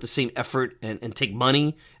not put the same effort and take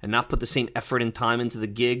money and not put the same effort and time into the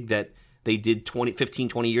gig that they did 15,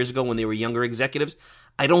 20 years ago when they were younger executives?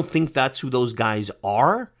 I don't think that's who those guys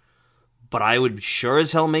are, but I would sure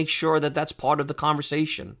as hell make sure that that's part of the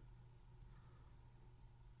conversation.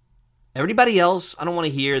 Everybody else, I don't want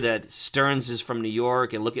to hear that Stearns is from New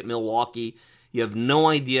York and look at Milwaukee. You have no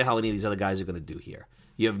idea how any of these other guys are going to do here.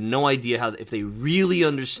 You have no idea how if they really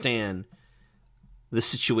understand the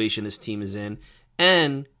situation this team is in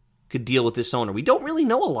and could deal with this owner. We don't really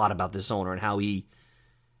know a lot about this owner and how he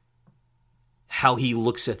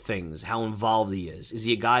looks at things, how involved he is. Is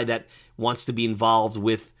he a guy that wants to be involved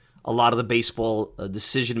with a lot of the baseball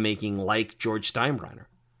decision-making like George Steinbrenner?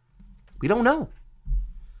 We don't know.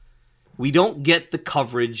 We don't get the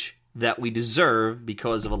coverage that we deserve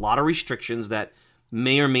because of a lot of restrictions that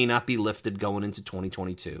may or may not be lifted going into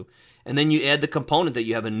 2022. And then you add the component that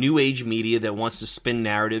you have a new age media that wants to spin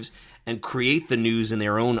narratives and create the news in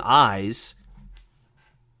their own eyes.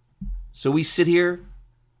 So we sit here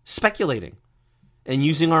speculating and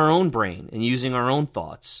using our own brain and using our own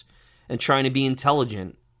thoughts and trying to be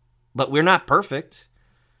intelligent. But we're not perfect.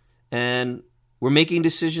 And we're making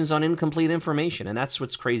decisions on incomplete information, and that's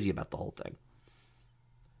what's crazy about the whole thing.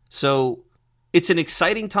 So it's an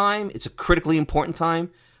exciting time. It's a critically important time,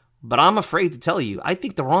 but I'm afraid to tell you, I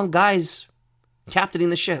think the wrong guy's captaining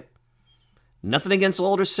the ship. Nothing against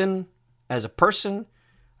Alderson as a person.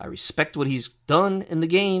 I respect what he's done in the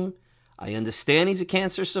game. I understand he's a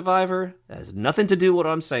cancer survivor. That has nothing to do with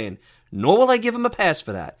what I'm saying. Nor will I give him a pass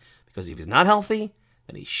for that. Because if he's not healthy,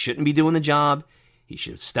 then he shouldn't be doing the job. He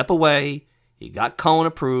should step away. He got Cohen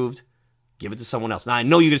approved. Give it to someone else. Now, I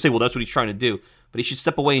know you're going to say, well, that's what he's trying to do. But he should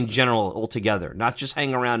step away in general altogether. Not just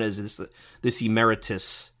hang around as this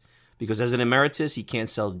emeritus. Because as an emeritus, he can't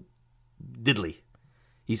sell diddly.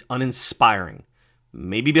 He's uninspiring.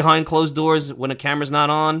 Maybe behind closed doors when a camera's not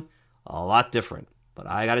on, a lot different. But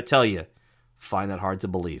I got to tell you, find that hard to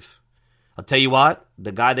believe. I'll tell you what,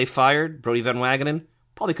 the guy they fired, Brody Van Wagenen,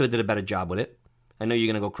 probably could have did a better job with it. I know you're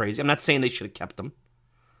going to go crazy. I'm not saying they should have kept him.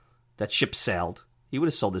 That ship sailed. He would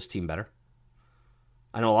have sold this team better.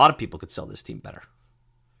 I know a lot of people could sell this team better.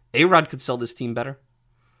 A-Rod could sell this team better.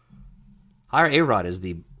 Hire A-Rod as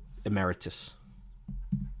the emeritus.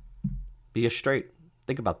 Be straight.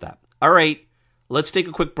 Think about that. All right, let's take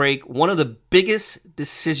a quick break. One of the biggest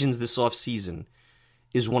decisions this offseason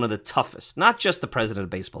is one of the toughest. Not just the president of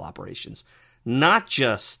baseball operations. Not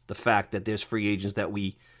just the fact that there's free agents that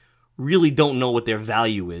we really don't know what their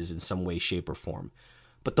value is in some way, shape, or form.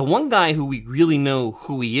 But the one guy who we really know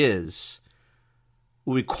who he is,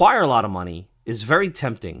 who require a lot of money, is very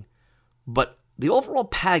tempting. But the overall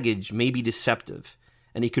package may be deceptive,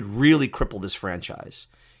 and he could really cripple this franchise.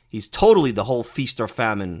 He's totally the whole feast or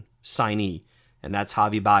famine signee, and that's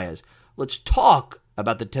Javi Baez. Let's talk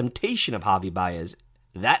about the temptation of Javi Baez,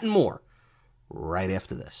 that and more, right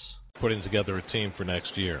after this. Putting together a team for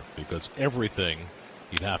next year because everything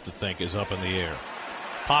you'd have to think is up in the air.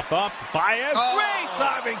 Pop up, Baez, great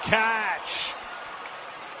diving catch.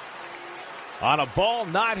 On a ball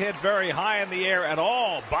not hit very high in the air at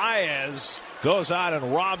all, Baez goes out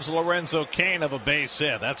and robs Lorenzo Cain of a base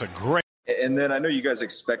hit. That's a great. And then I know you guys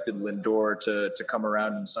expected Lindor to come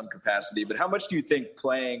around in some capacity, but how much do you think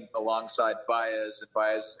playing alongside Baez and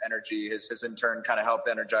Baez's energy has in turn kind of helped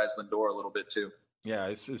energize Lindor a little bit too? Yeah,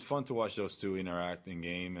 it's fun to watch those two interact in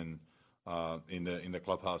game and in the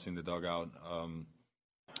clubhouse, in the dugout.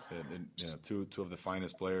 Two of the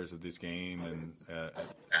finest players of this game,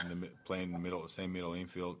 and playing in the same middle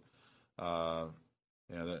infield.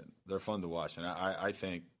 They're fun to watch, and I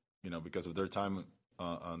think because of their time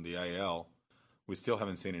on the IL, we still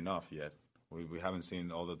haven't seen enough yet. We haven't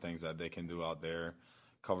seen all the things that they can do out there,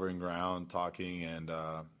 covering ground, talking, and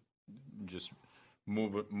just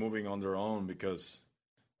moving on their own because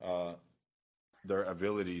their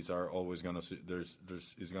abilities are always going to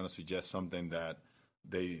is going to suggest something that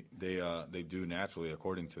they do naturally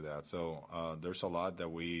according to that. So there's a lot that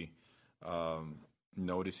we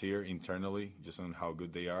notice here internally, just on how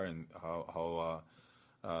good they are and how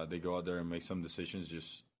they go out there and make some decisions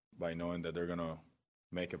just by knowing that they're going to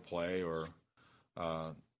make a play or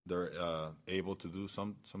they're able to do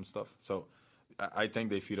some stuff. So I think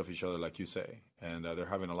they feed off each other, like you say, and they're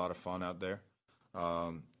having a lot of fun out there.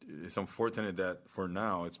 It's unfortunate that for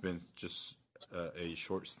now it's been just a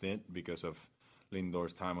short stint because of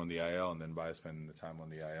Lindor's time on the IL and then Baez spending the time on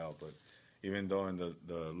the IL. But even though in the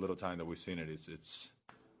little time that we've seen it, it's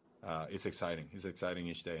exciting. It's exciting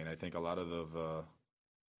each day, and I think a lot of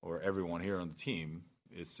or everyone here on the team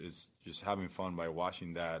is just having fun by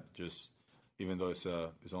watching that. Just even though it's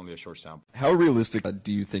only a short sample. How realistic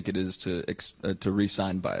do you think it is to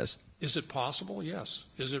re-sign Baez? Is it possible? Yes.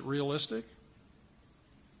 Is it realistic?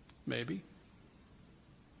 Maybe.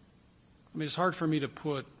 I mean, it's hard for me to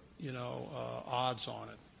put odds on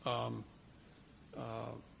it.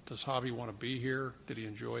 Does Javi want to be here? Did he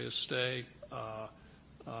enjoy his stay?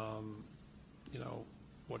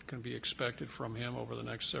 What can be expected from him over the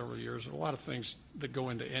next several years? There are a lot of things that go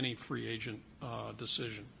into any free agent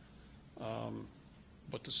decision.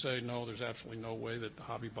 But to say, no, there's absolutely no way that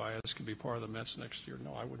Javi Baez can be part of the Mets next year,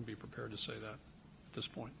 no, I wouldn't be prepared to say that at this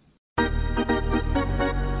point.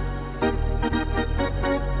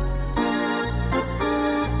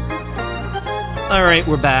 All right,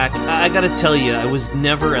 we're back. I got to tell you, I was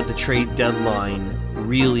never at the trade deadline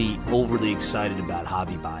really overly excited about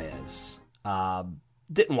Javi Baez.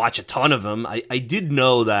 Didn't watch a ton of him. I did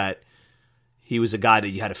know that he was a guy that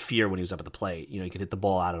you had to fear when he was up at the plate. He could hit the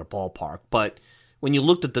ball out of the ballpark. But when you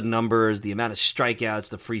looked at the numbers, the amount of strikeouts,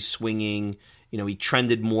 the free swinging, he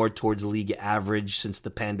trended more towards league average since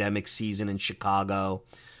the pandemic season in Chicago.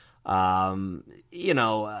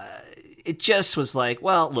 It just was like,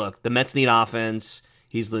 well, look, the Mets need offense.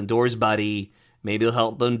 He's Lindor's buddy. Maybe he'll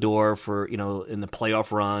help Lindor for, in the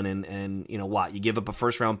playoff run. And what? You give up a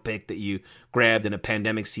first-round pick that you grabbed in a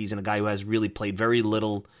pandemic season, a guy who has really played very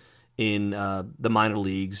little in the minor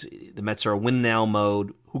leagues. The Mets are a win-now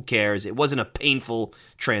mode. Who cares? It wasn't a painful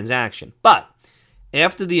transaction. But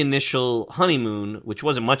after the initial honeymoon, which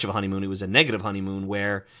wasn't much of a honeymoon, it was a negative honeymoon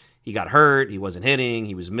where he got hurt, he wasn't hitting,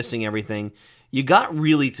 he was missing everything, you got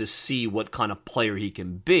really to see what kind of player he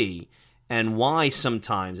can be and why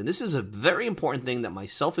sometimes, and this is a very important thing that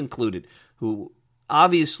myself included, who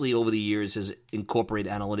obviously over the years has incorporated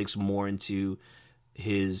analytics more into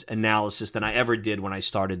his analysis than I ever did when I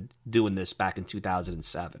started doing this back in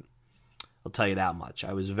 2007. I'll tell you that much.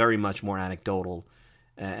 I was very much more anecdotal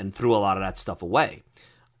and threw a lot of that stuff away.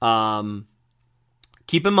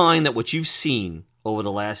 Keep in mind that what you've seen over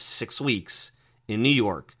the last 6 weeks in New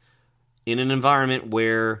York, in an environment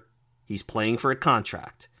where he's playing for a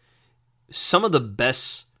contract, some of the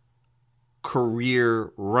best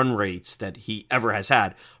career run rates that he ever has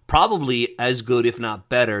had, probably as good, if not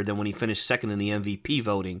better, than when he finished second in the MVP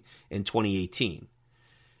voting in 2018.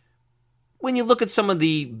 When you look at some of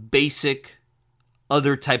the basic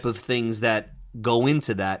other type of things that go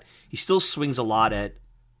into that, he still swings a lot at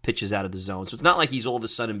pitches out of the zone. So it's not like he's all of a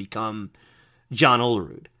sudden become John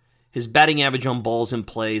Olerud. His batting average on balls in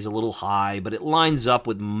play is a little high, but it lines up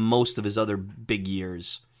with most of his other big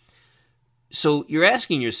years. So you're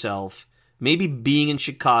asking yourself, maybe being in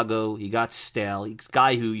Chicago, he got stale. He's a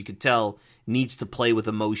guy who you could tell needs to play with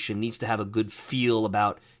emotion, needs to have a good feel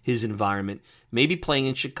about his environment. Maybe playing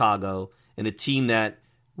in Chicago in a team that,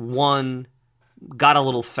 one, got a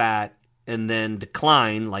little fat and then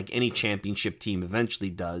declined like any championship team eventually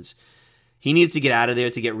does. He needed to get out of there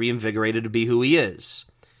to get reinvigorated to be who he is.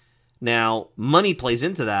 Now, money plays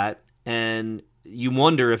into that, and you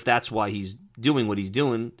wonder if that's why he's doing what he's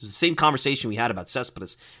doing. It's the same conversation we had about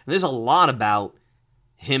Cespedes. And there's a lot about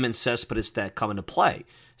him and Cespedes that come into play.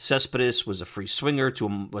 Cespedes was a free swinger,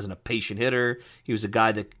 wasn't a patient hitter. He was a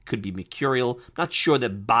guy that could be mercurial. I'm not sure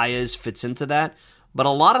that Baez fits into that, but a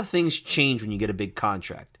lot of things change when you get a big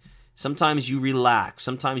contract. Sometimes you relax.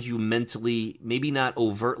 Sometimes you mentally, maybe not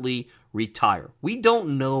overtly, retire. We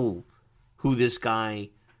don't know who this guy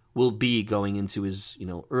will be going into his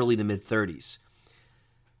early to mid-30s.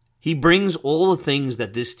 He brings all the things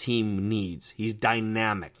that this team needs. He's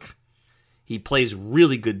dynamic. He plays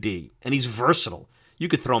really good D, and he's versatile. You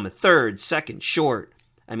could throw him at third, second, short.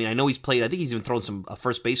 I mean, I know he's played, I think he's even thrown some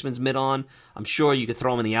first baseman's mitt on. I'm sure you could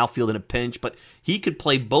throw him in the outfield in a pinch, but he could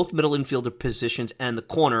play both middle infielder positions and the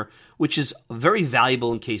corner, which is very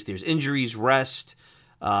valuable in case there's injuries, rest.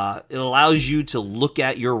 It allows you to look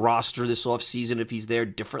at your roster this offseason if he's there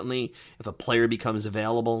differently, if a player becomes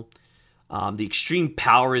available. The extreme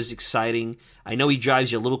power is exciting. I know he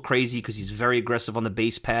drives you a little crazy because he's very aggressive on the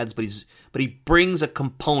base pads, but he brings a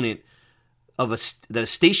component of a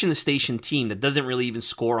station-to-station team that doesn't really even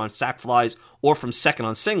score on sac flies or from second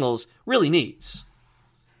on singles really needs.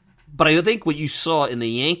 But I think what you saw in the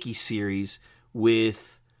Yankee series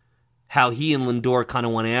with how he and Lindor kind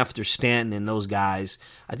of went after Stanton and those guys,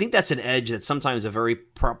 I think that's an edge that sometimes a very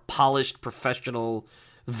polished, professional,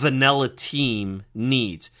 vanilla team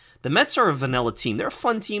needs. The Mets are a vanilla team. They're a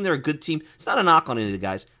fun team. They're a good team. It's not a knock on any of the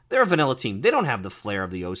guys. They're a vanilla team. They don't have the flair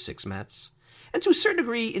of the 06 Mets. And to a certain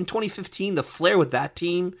degree, in 2015, the flair with that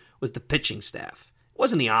team was the pitching staff. It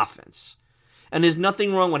wasn't the offense. And there's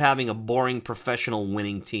nothing wrong with having a boring, professional,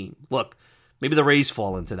 winning team. Look, maybe the Rays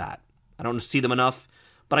fall into that. I don't see them enough.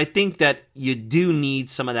 But I think that you do need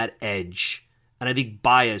some of that edge. And I think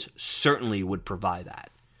Baez certainly would provide that.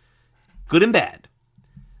 Good and bad.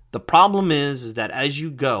 The problem is that as you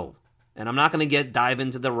go, and I'm not going to dive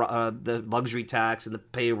into the luxury tax and the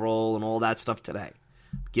payroll and all that stuff today.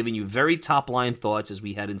 I'm giving you very top-line thoughts as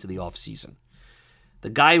we head into the offseason. The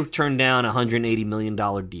guy turned down a $180 million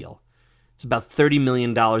deal. It's about $30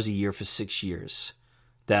 million a year for 6 years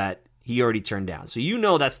that he already turned down. So you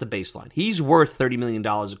know that's the baseline. He's worth $30 million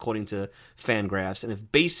according to Fangraphs. And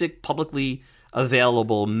if basic, publicly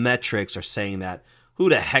available metrics are saying that, who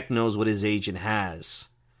the heck knows what his agent has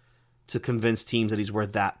to convince teams that he's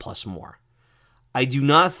worth that plus more? I do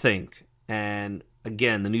not think, and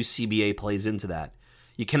again, the new CBA plays into that,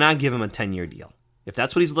 you cannot give him a 10-year deal. If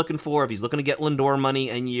that's what he's looking for, if he's looking to get Lindor money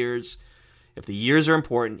and years, if the years are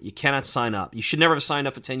important, you cannot sign up. You should never have signed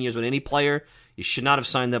up for 10 years with any player. You should not have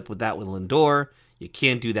signed up with that with Lindor. You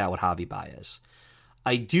can't do that with Javi Baez.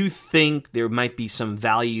 I do think there might be some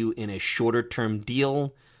value in a shorter-term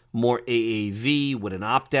deal, more AAV with an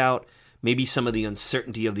opt-out. Maybe some of the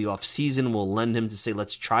uncertainty of the offseason will lend him to say,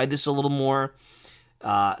 let's try this a little more.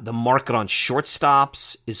 The market on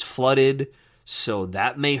shortstops is flooded, so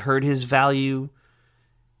that may hurt his value.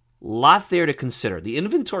 Lot there to consider. The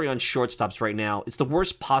inventory on shortstops right now, it's the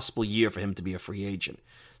worst possible year for him to be a free agent.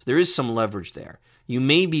 So there is some leverage there. You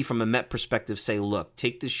may be, from a Met perspective, say, look,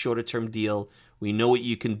 take this shorter-term deal. We know what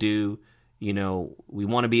you can do. we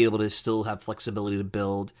want to be able to still have flexibility to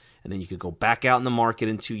build, and then you could go back out in the market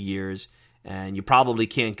in 2 years, and you probably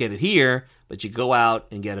can't get it here, but you go out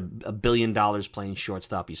and get $1 billion playing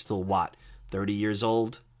shortstop. You're still, 30 years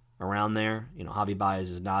old, around there? Javi Baez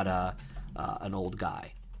is not an old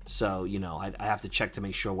guy. So, I have to check to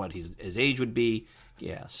make sure what his age would be.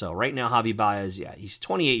 Yeah, so right now, Javi Baez, he's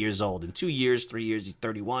 28 years old. In 2 years, 3 years, he's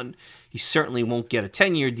 31. He certainly won't get a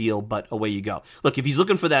 10-year deal, but away you go. Look, if he's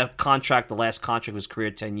looking for that contract, the last contract of his career,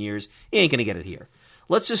 10 years, he ain't going to get it here.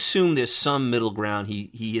 Let's assume there's some middle ground.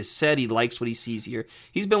 He has said he likes what he sees here.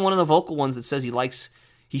 He's been one of the vocal ones that says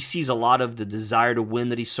he sees a lot of the desire to win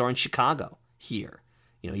that he saw in Chicago here.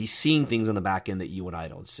 He's seeing things on the back end that you and I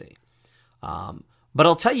don't see. But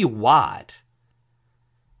I'll tell you what,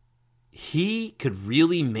 he could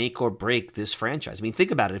really make or break this franchise. I mean,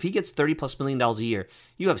 think about it. If he gets $30+ million a year,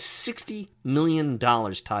 you have $60 million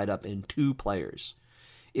tied up in 2 players.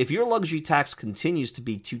 If your luxury tax continues to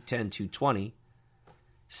be 210, 220,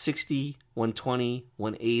 60, 120,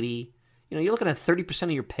 180, you're looking at 30%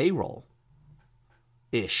 of your payroll-ish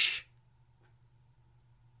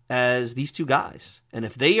as these 2 guys. And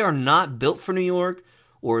if they are not built for New York,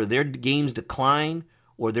 or their games decline,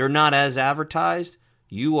 or they're not as advertised,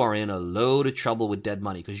 you are in a load of trouble with dead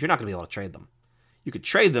money because you're not going to be able to trade them. You could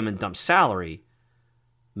trade them and dump salary,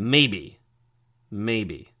 maybe,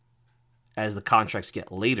 as the contracts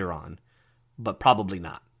get later on, but probably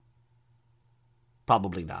not.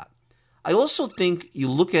 Probably not. I also think you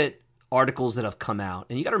look at articles that have come out,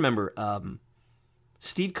 and you got to remember,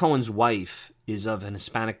 Steve Cohen's wife is of an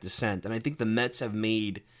Hispanic descent, and I think the Mets have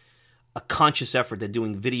made a conscious effort. They're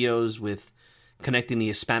doing videos with connecting the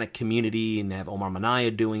Hispanic community, and they have Omar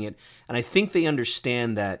Minaya doing it. And I think they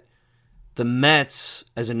understand that the Mets,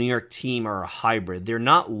 as a New York team, are a hybrid. They're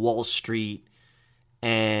not Wall Street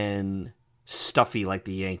and stuffy like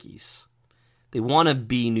the Yankees. They want to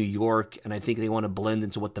be New York, and I think they want to blend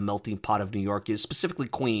into what the melting pot of New York is, specifically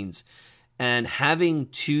Queens. And having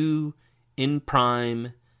 2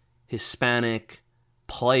 in-prime Hispanic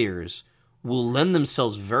players will lend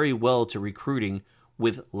themselves very well to recruiting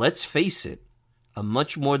with, let's face it, a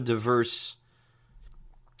much more diverse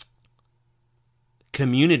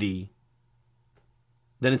community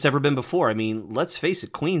than it's ever been before. I mean, let's face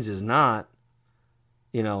it, Queens is not,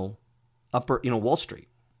 Wall Street.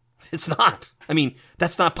 It's not. I mean,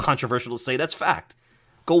 that's not controversial to say. That's fact.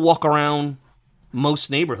 Go walk around most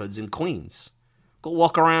neighborhoods in Queens. Go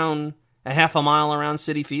walk around a half a mile around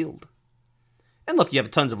Citi Field. And look, you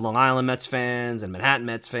have tons of Long Island Mets fans and Manhattan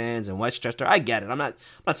Mets fans and Westchester. I get it. I'm not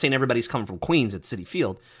saying everybody's coming from Queens at Citi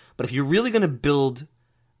Field. But if you're really going to build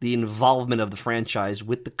the involvement of the franchise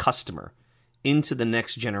with the customer into the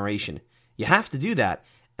next generation, you have to do that.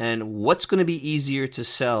 And what's going to be easier to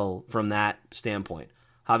sell from that standpoint?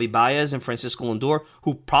 Javi Baez and Francisco Lindor,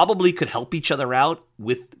 who probably could help each other out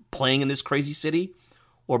with playing in this crazy city,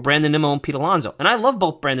 or Brandon Nimmo and Pete Alonso. And I love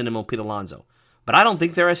both Brandon Nimmo and Pete Alonso. But I don't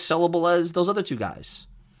think they're as sellable as those other 2 guys.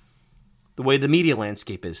 The way the media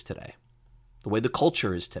landscape is today. The way the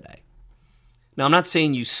culture is today. Now, I'm not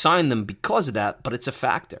saying you sign them because of that, but it's a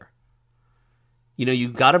factor. You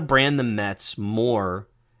got to brand the Mets more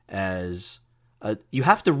as... you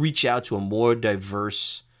have to reach out to a more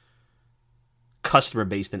diverse customer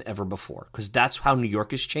base than ever before, because that's how New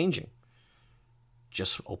York is changing.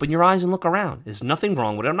 Just open your eyes and look around. There's nothing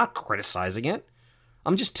wrong with it. I'm not criticizing it.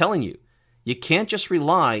 I'm just telling you. You can't just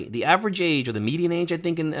rely, the average age, or the median age, I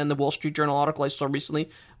think, in the Wall Street Journal article I saw recently,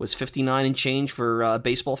 was 59 and change for a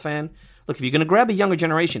baseball fan. Look, if you're going to grab a younger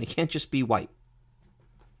generation, it can't just be white.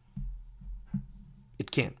 It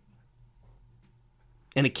can't.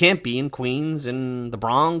 And it can't be in Queens and the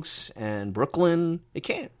Bronx and Brooklyn. It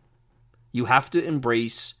can't. You have to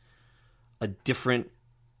embrace a different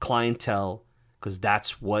clientele, because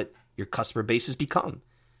that's what your customer base has become.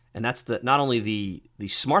 And that's not only the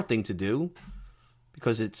smart thing to do,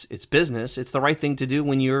 because it's business. It's the right thing to do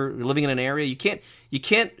when you're living in an area. You can't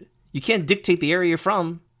dictate the area you're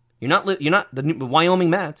from. You're not the Wyoming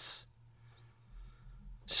Mets.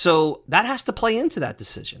 So that has to play into that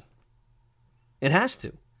decision. It has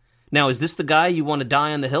to. Now, is this the guy you want to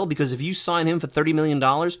die on the hill? Because if you sign him for $30 million,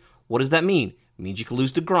 what does that mean? It means you could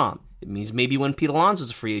lose DeGrom. It means maybe when Pete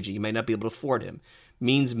Alonso's a free agent, you may not be able to afford him.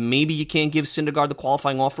 Means maybe you can't give Syndergaard the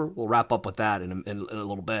qualifying offer. We'll wrap up with that in a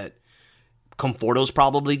little bit. Conforto's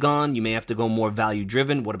probably gone. You may have to go more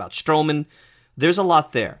value-driven. What about Stroman? There's a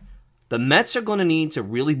lot there. The Mets are going to need to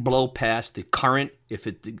really blow past the current,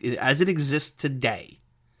 as it exists today,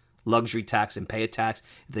 luxury tax and pay a tax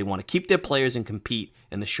if they want to keep their players and compete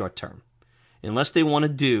in the short term. Unless they want to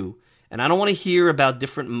do And I don't want to hear about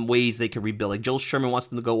different ways they can rebuild. Like Joel Sherman wants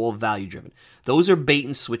them to go all value-driven. Those are bait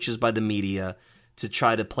and switches by the media to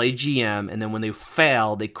try to play GM, and then when they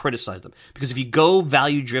fail, they criticize them. Because if you go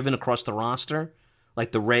value-driven across the roster,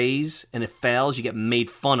 like the Rays, and it fails, you get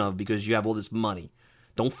made fun of because you have all this money.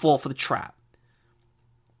 Don't fall for the trap.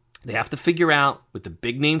 They have to figure out, with the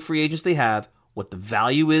big-name free agents they have, what the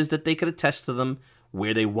value is that they could attest to them,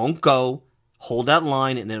 where they won't go, hold that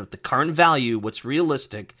line, and then with the current value, what's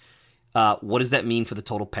realistic, what does that mean for the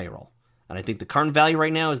total payroll? And I think the current value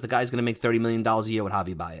right now is the guy's going to make $30 million a year with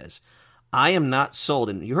Javi Baez. I am not sold,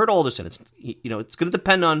 and you heard Alderson. It's it's going to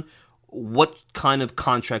depend on what kind of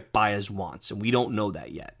contract Baez wants, and we don't know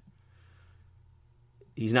that yet.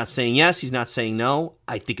 He's not saying yes, he's not saying no.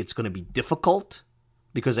 I think it's going to be difficult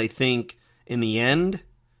because I think in the end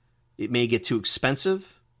it may get too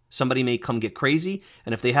expensive. Somebody may come get crazy,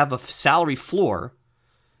 and if they have a salary floor,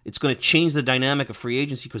 it's going to change the dynamic of free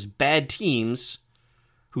agency because bad teams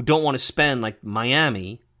who don't want to spend, like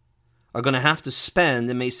Miami, are going to have to spend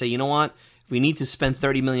and may say, you know what, if we need to spend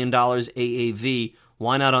 $30 million AAV,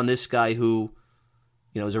 why not on this guy who,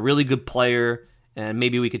 is a really good player, and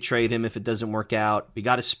maybe we could trade him if it doesn't work out. We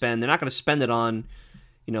got to spend. They're not going to spend it on,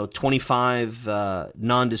 25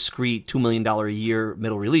 non-discrete $2 million a year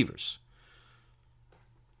middle relievers.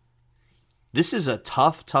 This is a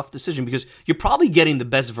tough decision because you're probably getting the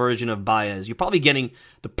best version of Baez. You're probably getting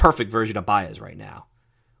the perfect version of Baez right now.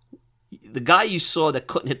 The guy you saw that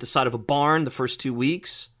couldn't hit the side of a barn the first 2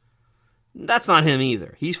 weeks, that's not him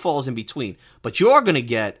either. He falls in between. But you're going to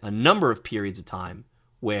get a number of periods of time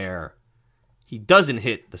where he doesn't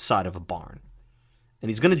hit the side of a barn. And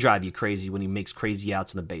he's going to drive you crazy when he makes crazy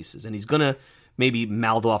outs on the bases. And he's going to maybe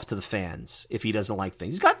mouth off to the fans if he doesn't like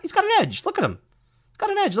things. He's got an edge. Look at him. He's got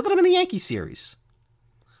an edge. Look at him in the Yankee series.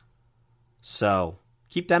 So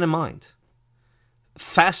keep that in mind.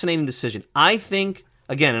 Fascinating decision. I think,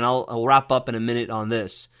 again, and I'll wrap up in a minute on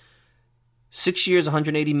this. 6 years,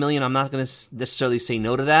 $180 million. I'm not going to necessarily say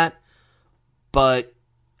no to that, but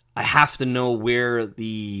I have to know where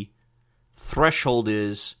the threshold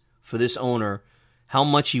is for this owner, how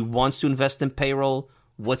much he wants to invest in payroll,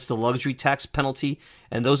 what's the luxury tax penalty,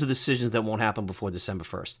 and those are decisions that won't happen before December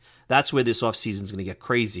 1st. That's where this offseason is going to get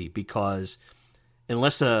crazy because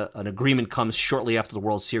unless an agreement comes shortly after the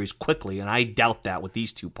World Series quickly, and I doubt that with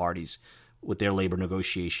these two parties, with their labor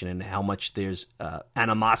negotiation and how much there's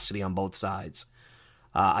animosity on both sides.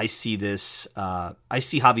 I see this. I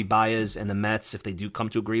see Javi Baez and the Mets, if they do come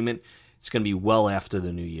to agreement, it's going to be well after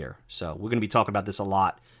the new year. So we're going to be talking about this a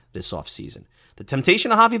lot this offseason. The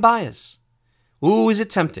temptation of Javi Baez. Ooh, is it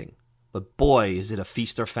tempting? But boy, is it a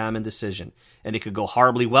feast or famine decision. And it could go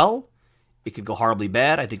horribly well. It could go horribly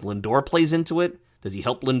bad. I think Lindor plays into it. Does he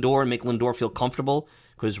help Lindor and make Lindor feel comfortable?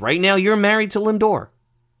 Because right now you're married to Lindor.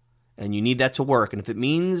 And you need that to work. And if it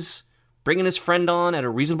means bringing his friend on at a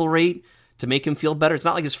reasonable rate to make him feel better, it's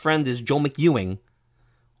not like his friend is Joe McEwing.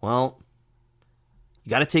 Well, you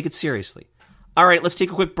got to take it seriously. All right, let's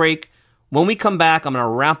take a quick break. When we come back, I'm going to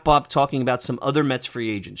wrap up talking about some other Mets free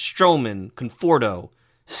agents. Stroman, Conforto,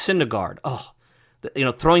 Syndergaard.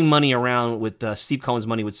 Throwing money around with Steve Cohen's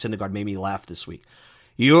money with Syndergaard made me laugh this week.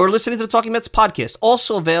 You're listening to the Talking Mets podcast,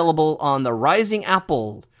 also available on the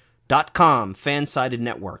risingapple.com fan-sided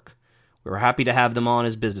network. We're happy to have them on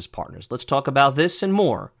as business partners. Let's talk about this and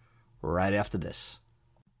more right after this.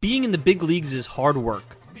 Being in the big leagues is hard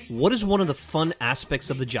work. What is one of the fun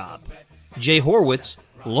aspects of the job? Jay Horwitz,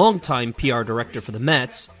 longtime PR director for the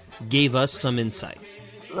Mets, gave us some insight.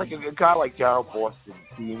 Like a guy like Darryl Boston,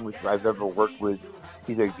 being with I've ever worked with,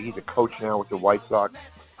 he's a coach now with the White Sox,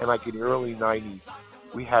 and like in the early 90s,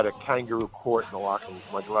 we had a kangaroo court in the locker room,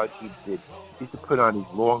 like a lot of teams did. He used to put on these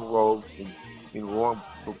long robes and long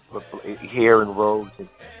hair and robes, and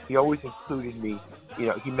he always included me.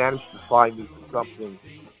 He managed to find me something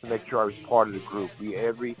to make sure I was part of the group.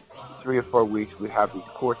 Every 3 or 4 weeks, we'd have these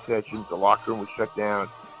court sessions. The locker room would shut down,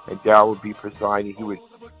 and Darryl would be presiding. He would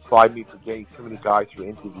find me for getting too many guys for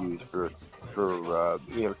interviews.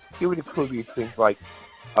 He would include me things like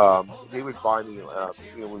they would buy me.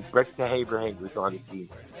 When Brett Sahaberhagen was on the team,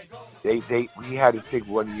 we had a thing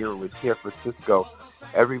one year in San Francisco.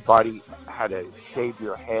 Everybody had to shave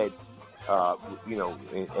your head,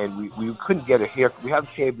 and we couldn't get a haircut. We had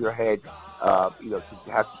to shave your head, to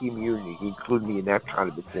have team unity. He included me in that kind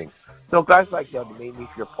of a thing. So guys like that made me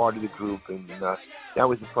feel part of the group, and that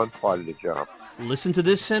was the fun part of the job. Listen to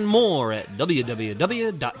this and more at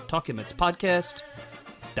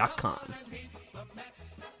www.talkingmetspodcast.com.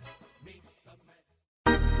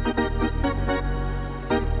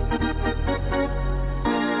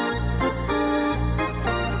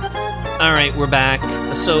 All right, we're back.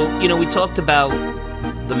 So, we talked about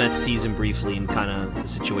the Mets season briefly and kind of the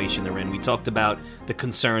situation they're in. We talked about the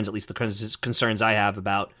concerns, at least the concerns I have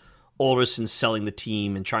about Alderson selling the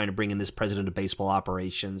team and trying to bring in this president of baseball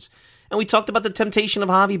operations. And we talked about the temptation of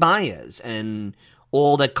Javi Baez and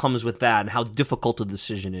all that comes with that and how difficult a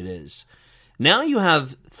decision it is. Now you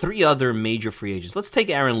have 3 other major free agents. Let's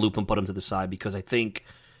take Aaron Loup and put him to the side because I think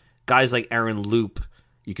guys like Aaron Loup,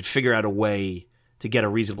 you could figure out a way to get a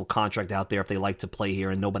reasonable contract out there if they like to play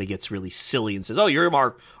here and nobody gets really silly and says, oh, you're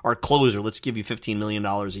our closer, let's give you $15 million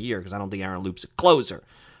a year, because I don't think Aaron Loup's a closer.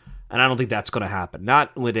 And I don't think that's going to happen.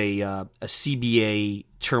 Not with a CBA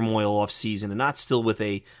turmoil offseason and not still with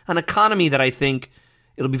an economy that I think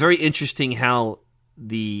it'll be very interesting how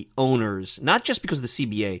the owners, not just because of the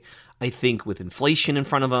CBA, I think with inflation in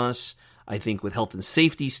front of us, I think with health and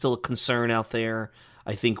safety still a concern out there,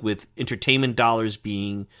 I think with entertainment dollars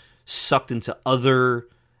being sucked into other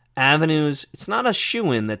avenues, it's not a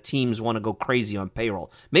shoo-in that teams want to go crazy on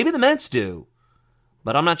payroll. Maybe the Mets do,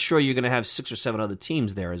 but I'm not sure you're going to have 6 or 7 other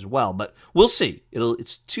teams there as well. But we'll see.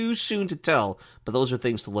 It's too soon to tell, but those are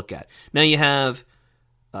things to look at. Now you have,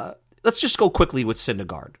 let's just go quickly with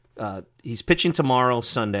Syndergaard. He's pitching tomorrow,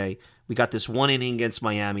 Sunday. We got this 1 inning against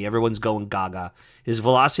Miami. Everyone's going gaga. His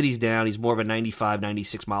velocity's down. He's more of a 95,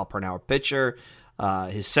 96 mile per hour pitcher.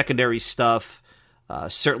 His secondary stuff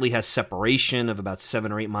certainly has separation of about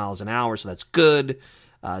 7 or 8 miles an hour, so that's good.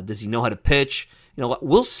 Does he know how to pitch?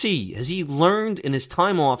 We'll see. Has he learned in his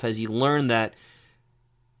time off, has he learned that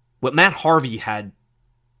what Matt Harvey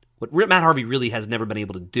really has never been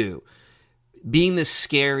able to do? Being this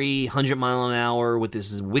scary 100 mile an hour with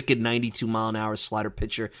this wicked 92 mile an hour slider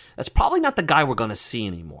pitcher, that's probably not the guy we're going to see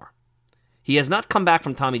anymore. He has not come back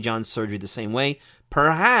from Tommy John surgery the same way.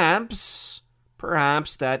 Perhaps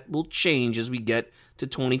that will change as we get to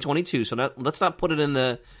 2022. So let's not put it in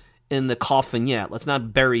the coffin yet. Let's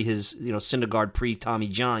not bury his Syndergaard pre-Tommy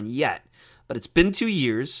John yet. But it's been 2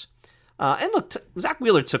 years. And look, Zach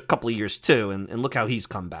Wheeler took a couple of years too, and look how he's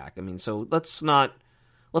come back. I mean, so let's not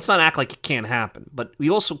act like it can't happen. But we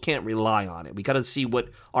also can't rely on it. We got to see what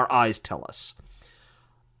our eyes tell us.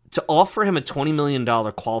 To offer him a $20 million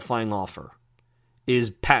qualifying offer is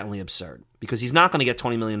patently absurd because he's not going to get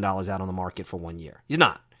 $20 million out on the market for 1 year. He's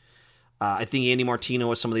not. I think Andy Martino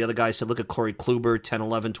or some of the other guys said, look at Corey Kluber, $10,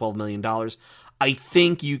 $11, $12 million. I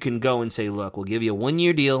think you can go and say, look, we'll give you a 1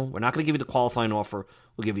 year deal. We're not going to give you the qualifying offer.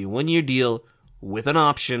 We'll give you a 1 year deal with an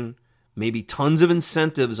option, maybe tons of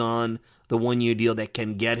incentives on the 1 year deal that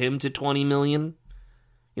can get him to $20 million.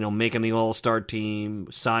 Making the All-Star team,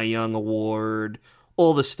 Cy Young Award,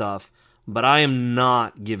 all the stuff. But I am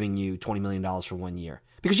not giving you $20 million for 1 year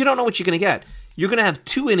because you don't know what you're going to get. You're going to have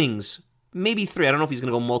 2 innings, maybe 3. I don't know if he's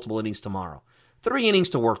going to go multiple innings tomorrow. 3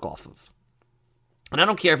 innings to work off of. And I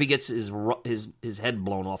don't care if he gets his head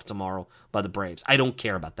blown off tomorrow by the Braves. I don't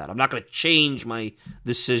care about that. I'm not going to change my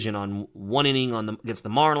decision on 1 inning against the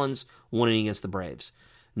Marlins, 1 inning against the Braves.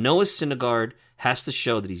 Noah Syndergaard has to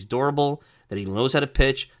show that he's durable, that he knows how to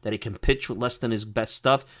pitch, that he can pitch with less than his best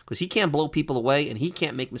stuff, because he can't blow people away and he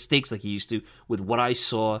can't make mistakes like he used to with what I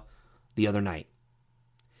saw the other night.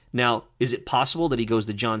 Now, is it possible that he goes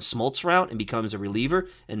the John Smoltz route and becomes a reliever,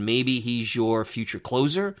 and maybe he's your future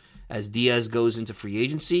closer as Diaz goes into free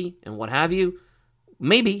agency and what have you?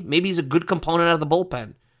 Maybe. Maybe he's a good component out of the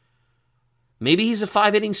bullpen. Maybe he's a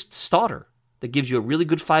 5-inning starter that gives you a really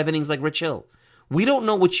good 5 innings like Rich Hill. We don't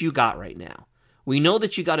know what you got right now. We know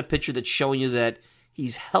that you got a pitcher that's showing you that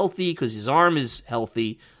he's healthy because his arm is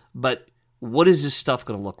healthy, but what is his stuff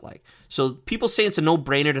going to look like? So people say it's a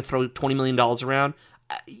no-brainer to throw $20 million around.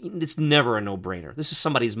 It's never a no-brainer. This is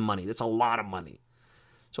somebody's money. That's a lot of money.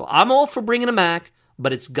 So I'm all for bringing him back,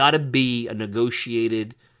 but it's got to be a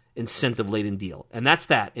negotiated, incentive-laden deal. And that's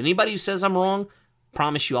that. Anybody who says I'm wrong,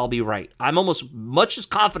 promise you I'll be right. I'm almost much as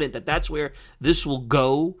confident that that's where this will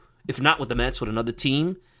go, if not with the Mets, with another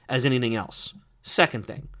team, as anything else. Second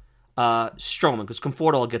thing, Stroman, because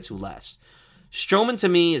Conforto I'll get to last. Stroman, to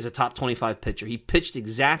me, is a top 25 pitcher. He pitched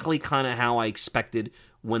exactly kind of how I expected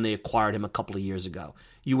when they acquired him a couple of years ago.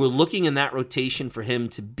 You were looking in that rotation for him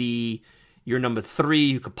to be your number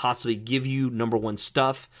 3 who could possibly give you number 1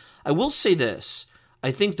 stuff. I will say this.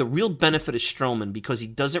 I think the real benefit of Stroman, because he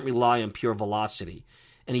doesn't rely on pure velocity,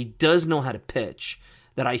 and he does know how to pitch,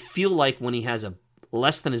 that I feel like when he has a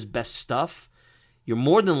less than his best stuff, you're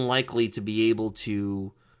more than likely to be able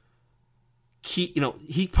to keep,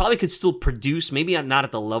 he probably could still produce, maybe not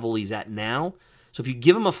at the level he's at now. So if you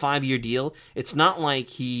give him a 5-year deal, it's not like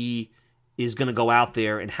he is going to go out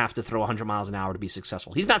there and have to throw 100 miles an hour to be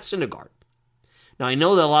successful. He's not Syndergaard. Now, I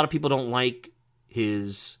know that a lot of people don't like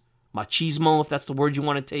his machismo, if that's the word you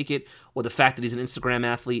want to take it, or the fact that he's an Instagram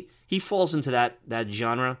athlete. He falls into that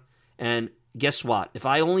genre. And guess what? If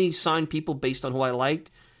I only signed people based on who I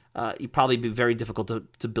liked, it'd probably be very difficult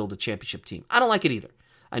to build a championship team. I don't like it either.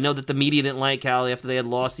 I know that the media didn't like how after they had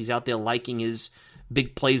lost, he's out there liking his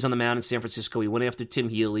big plays on the mound in San Francisco. He went after Tim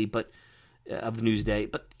Healy, but of the Newsday.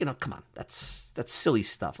 But, come on. That's silly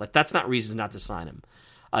stuff. Like, that's not reasons not to sign him.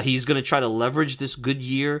 He's going to try to leverage this good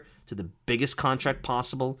year to the biggest contract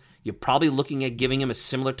possible. You're probably looking at giving him a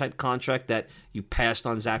similar type contract that you passed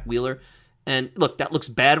on Zach Wheeler. And look, that looks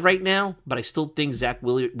bad right now, but I still think Zach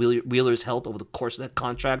Wheeler's health over the course of that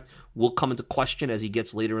contract will come into question as he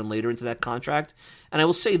gets later and later into that contract. And I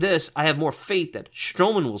will say this, I have more faith that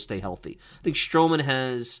Stroman will stay healthy. I think Stroman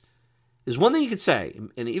there's one thing you could say,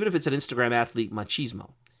 and even if it's an Instagram athlete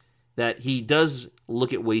machismo, that he does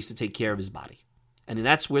look at ways to take care of his body. And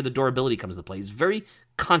that's where the durability comes into play. He's very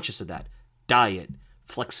conscious of that. Diet,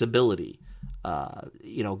 flexibility.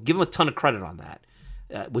 Give him a ton of credit on that.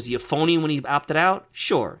 Was he a phony when he opted out?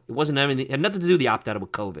 Sure. It wasn't anything. It had nothing to do with the opt-out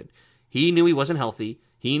with COVID. He knew he wasn't healthy.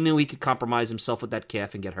 He knew he could compromise himself with that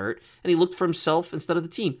calf and get hurt. And he looked for himself instead of the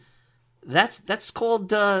team. That's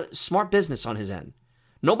called smart business on his end.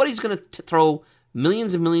 Nobody's going to throw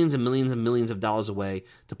millions and millions and millions and millions of dollars away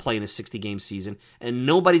to play in a 60-game season, and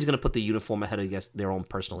nobody's going to put the uniform ahead of their own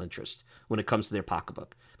personal interest when it comes to their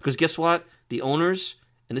pocketbook. Because guess what? The owners,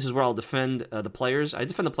 and this is where I'll defend the players. I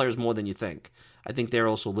defend the players more than you think. I think they're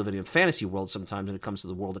also living in a fantasy world sometimes when it comes to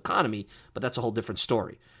the world economy, but that's a whole different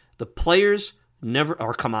story. The players never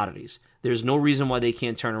are commodities. There's no reason why they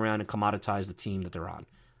can't turn around and commoditize the team that they're on.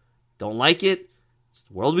 Don't like it? It's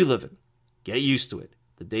the world we live in. Get used to it.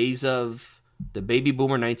 The days of the baby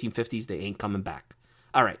boomer 1950s, they ain't coming back.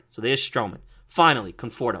 All right, so there's Stroman. Finally,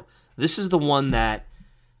 Conforto. This is the one that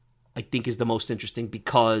I think is the most interesting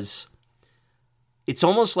because it's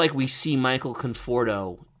almost like we see Michael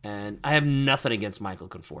Conforto, and I have nothing against Michael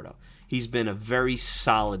Conforto. He's been a very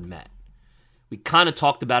solid Met. We kind of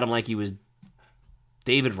talked about him like he was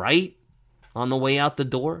David Wright on the way out the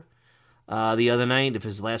door the other night of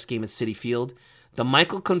his last game at Citi Field. The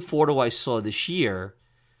Michael Conforto I saw this year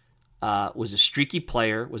was a streaky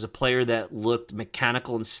player, was a player that looked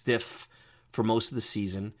mechanical and stiff for most of the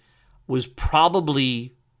season, was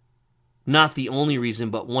probably not the only reason,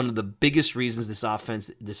 but one of the biggest reasons this offense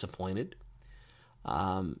disappointed.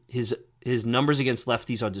 His numbers against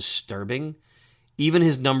lefties are disturbing. Even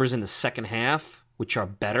his numbers in the second half, which are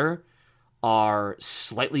better, are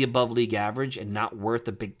slightly above league average and not worth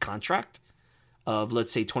a big contract of,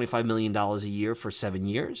 let's say, $25 million a year for 7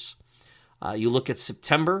 years. You look at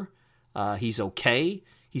September, he's okay.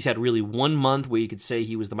 He's had really 1 month where you could say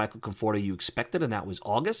he was the Michael Conforto you expected, and that was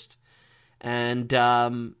August. And,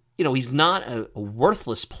 he's not a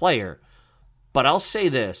worthless player. But I'll say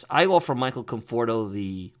this. I offer Michael Conforto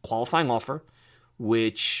the qualifying offer,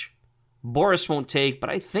 which Boris won't take. But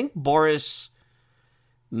I think Boris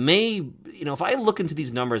may, if I look into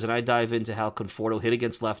these numbers and I dive into how Conforto hit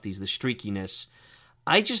against lefties, the streakiness,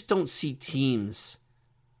 I just don't see teams.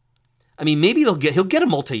 I mean, maybe he'll get a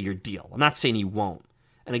multi-year deal. I'm not saying he won't.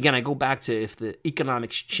 And again, I go back to if the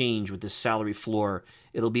economics change with this salary floor,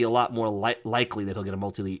 it'll be a lot more likely that he'll get a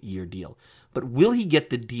multi-year deal. But will he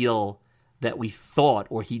get the deal that we thought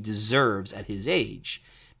or he deserves at his age?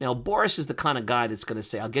 Now, Boris is the kind of guy that's going to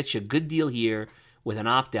say, I'll get you a good deal here with an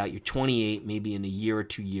opt-out. You're 28, maybe in a year or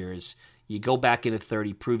 2 years. You go back in at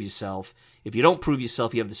 30, prove yourself. If you don't prove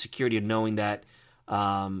yourself, you have the security of knowing that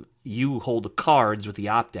you hold the cards with the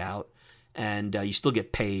opt-out, and you still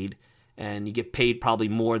get paid, and you get paid probably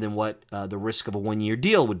more than what the risk of a 1-year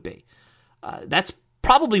deal would be. That's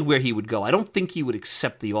probably where he would go. I don't think he would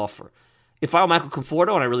accept the offer. If I were Michael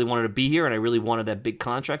Conforto and I really wanted to be here and I really wanted that big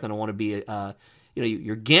contract and I want to be,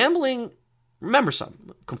 you're gambling. Remember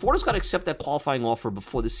something. Conforto's got to accept that qualifying offer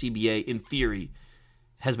before the CBA, in theory,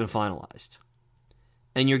 has been finalized.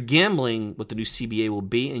 And you're gambling what the new CBA will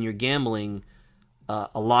be, and you're gambling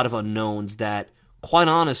a lot of unknowns that, quite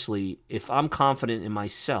honestly, if I'm confident in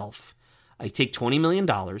myself, I take $20 million,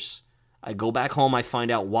 I go back home, I find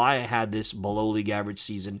out why I had this below league average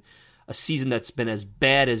season, a season that's been as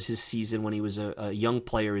bad as his season when he was a young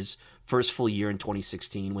player, his first full year in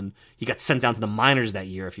 2016, when he got sent down to the minors that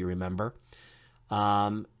year, if you remember.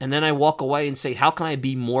 And then I walk away and say, how can I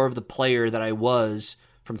be more of the player that I was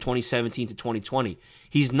from 2017 to 2020?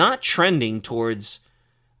 He's not trending towards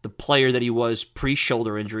the player that he was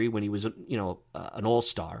pre-shoulder injury when he was, an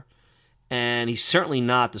all-star. And he's certainly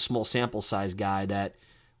not the small sample size guy that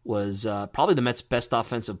was probably the Mets' best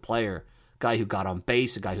offensive player, guy who got on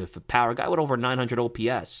base, a guy who hit for power, a guy with over 900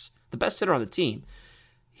 OPS, the best hitter on the team.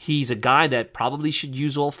 He's a guy that probably should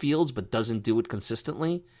use all fields but doesn't do it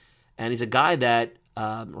consistently. And he's a guy that,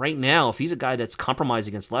 right now, if he's a guy that's compromised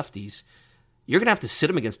against lefties, you're going to have to sit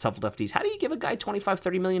him against tough lefties. How do you give a guy $25,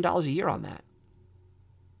 $30 million a year on that?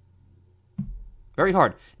 Very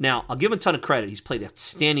hard. Now, I'll give him a ton of credit. He's played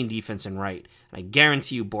outstanding defense in right. And I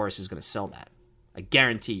guarantee you Boris is going to sell that. I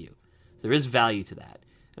guarantee you. There is value to that.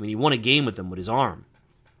 I mean, he won a game with him with his arm.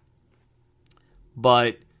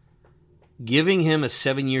 But giving him a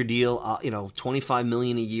 7-year deal, $25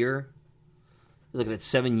 million a year. You're looking at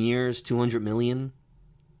 7 years, $200 million.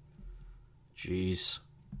 Jeez.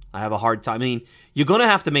 I have a hard time. I mean, you're going to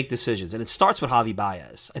have to make decisions, and it starts with Javi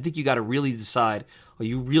Baez. I think you got to really decide, are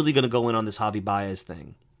you really going to go in on this Javi Baez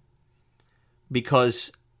thing?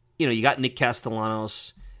 Because, you got Nick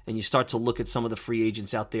Castellanos, and you start to look at some of the free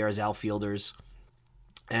agents out there as outfielders.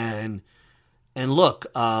 And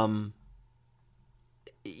look, Kyle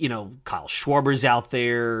Schwarber's out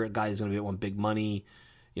there, a guy who's going to be one big money.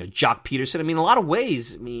 Jock Peterson. I mean, in a lot of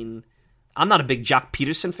ways, I'm not a big Jock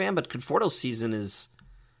Peterson fan, but Conforto's season is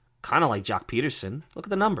kind of like Jock Peterson. Look at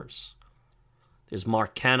the numbers. There's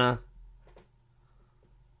Mark Canha.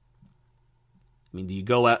 Do you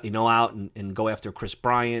go out, out and go after Chris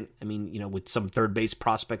Bryant? With some third base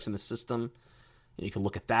prospects in the system, you can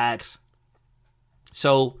look at that.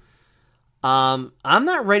 So, I'm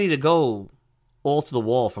not ready to go all to the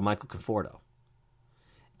wall for Michael Conforto.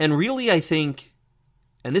 And really, I think,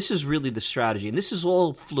 and this is really the strategy, and this is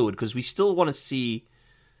all fluid because we still want to see,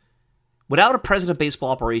 without a president of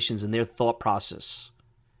baseball operations and their thought process,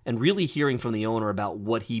 and really hearing from the owner about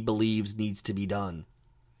what he believes needs to be done,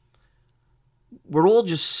 we're all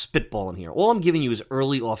just spitballing here. All I'm giving you is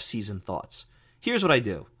early off-season thoughts. Here's what I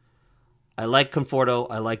do. I like Conforto,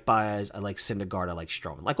 I like Baez, I like Syndergaard, I like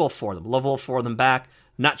Stroman. I like all four of them. Love all four of them back.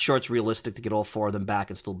 Not sure it's realistic to get all four of them back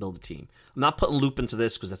and still build a team. I'm not putting Loop into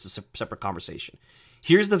this because that's a separate conversation.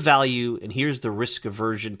 Here's the value and here's the risk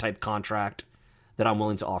aversion type contract that I'm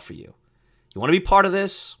willing to offer you. You want to be part of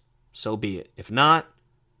this? So be it. If not,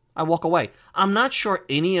 I walk away. I'm not sure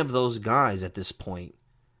any of those guys at this point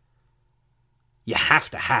you have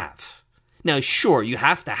to have. Now, sure, you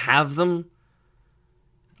have to have them,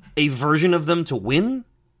 a version of them to win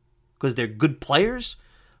because they're good players,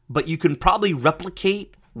 but you can probably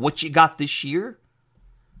replicate what you got this year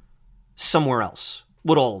somewhere else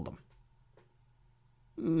with all of them.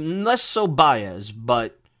 Less so Baez,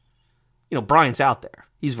 but, Bryant's out there.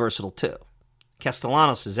 He's versatile too.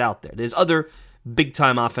 Castellanos is out there. There's other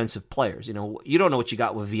big-time offensive players. You don't know what you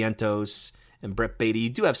got with Vientos and Brett Baty. You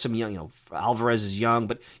do have some young, Alvarez is young,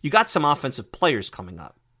 but you got some offensive players coming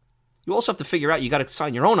up. You also have to figure out you got to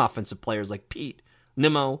sign your own offensive players like Pete,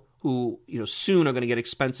 Nimmo, who soon are going to get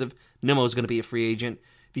expensive. Nimmo is going to be a free agent.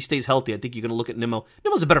 If he stays healthy, I think you're going to look at Nimmo.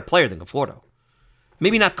 Nimmo's a better player than Conforto.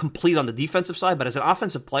 Maybe not complete on the defensive side, but as an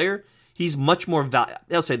offensive player, he's much more value.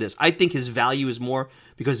 I'll say this. I think his value is more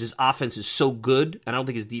because his offense is so good, and I don't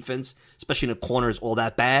think his defense, especially in the corner, is all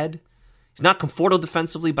that bad. He's not Conforto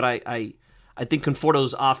defensively, but I think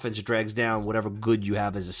Conforto's offense drags down whatever good you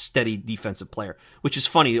have as a steady defensive player, which is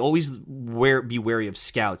funny. Always be wary of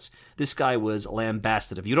scouts. This guy was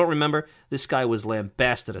lambasted. If you don't remember, this guy was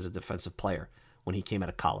lambasted as a defensive player when he came out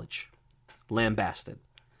of college. Lambasted.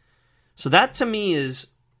 So that, to me, is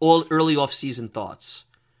all early off-season thoughts.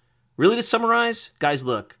 Really, to summarize, guys,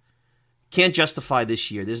 look, can't justify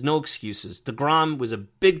this year. There's no excuses. DeGrom was a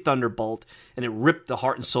big thunderbolt, and it ripped the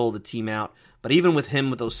heart and soul of the team out. But even with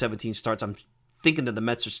him, with those 17 starts, I'm thinking that the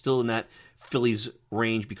Mets are still in that Phillies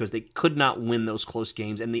range because they could not win those close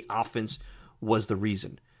games, and the offense was the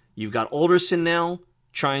reason. You've got Alderson now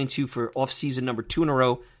trying to, for off-season number 2 in a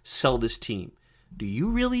row, sell this team. Do you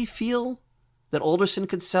really feel that Alderson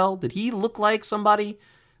could sell? Did he look like somebody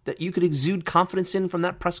that you could exude confidence in from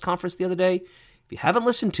that press conference the other day? If you haven't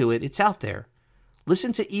listened to it, it's out there.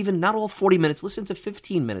 Listen to even, not all 40 minutes, listen to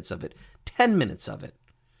 15 minutes of it, 10 minutes of it.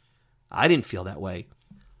 I didn't feel that way.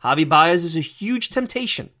 Javi Baez is a huge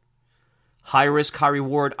temptation. High risk, high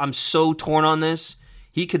reward. I'm so torn on this.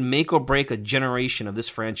 He could make or break a generation of this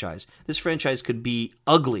franchise. This franchise could be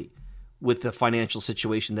ugly with the financial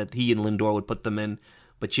situation that he and Lindor would put them in.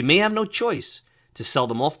 But you may have no choice to sell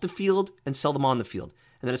them off the field and sell them on the field.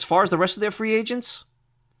 And then as far as the rest of their free agents,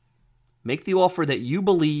 make the offer that you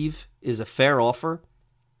believe is a fair offer.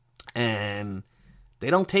 And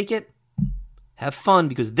they don't take it. Have fun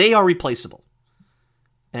because they are replaceable.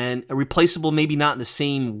 And a replaceable maybe not in the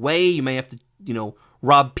same way. You may have to,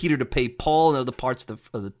 rob Peter to pay Paul and other parts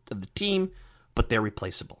of the team. But they're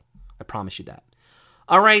replaceable. I promise you that.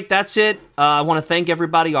 All right, that's it. I want to thank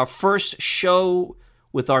everybody. Our first show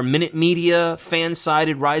with our Minute Media,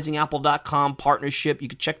 fan-sided, risingapple.com partnership. You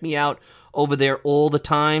can check me out over there all the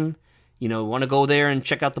time. You know, want to go there and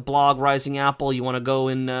check out the blog, Rising Apple. You want to go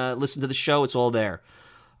and listen to the show, it's all there.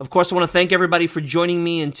 Of course, I want to thank everybody for joining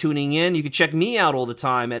me and tuning in. You can check me out all the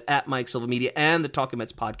time at Mike Silva Media and the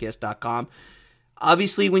TalkingMetsPodcast.com.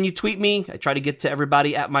 Obviously, when you tweet me, I try to get to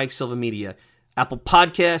everybody at Mike Silva Media. Apple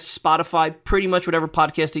Podcasts, Spotify, pretty much whatever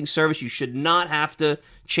podcasting service. You should not have to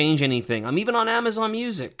change anything. I'm even on Amazon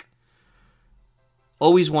Music.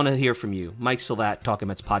 Always want to hear from you. Mike Silva at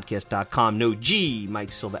TalkingMetsPodcast.com. No G,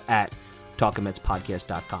 Mike Silva at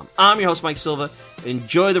TalkingMetsPodcast.com. I'm your host, Mike Silva.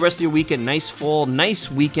 Enjoy the rest of your weekend. Nice fall, nice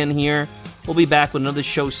weekend here. We'll be back with another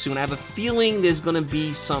show soon. I have a feeling there's going to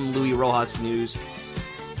be some Luis Rojas news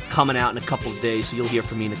coming out in a couple of days, so you'll hear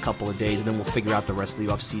from me in a couple of days, and then we'll figure out the rest of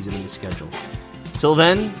the offseason and the schedule. Till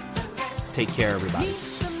then, take care, everybody.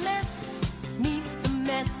 Meet the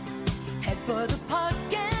Mets, head for the park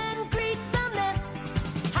and greet the Mets.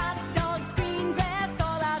 Hot dogs, green grass,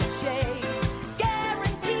 all out of shade.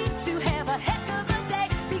 Guaranteed to have a heck of a day,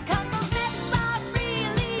 because those Mets are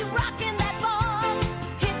really rocking that ball,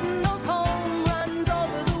 hitting those home runs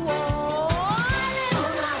over the wall.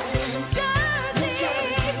 New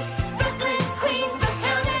Jersey, Brooklyn, Queens,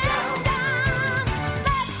 uptown and down.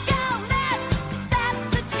 Let's go Mets, that's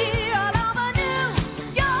the cheer all over New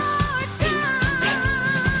York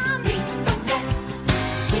town. Meet the Mets,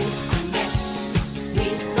 meet the Mets,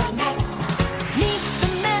 meet the Mets, meet the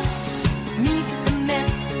Mets, meet the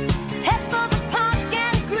Mets. Head for the park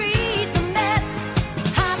and greet the Mets.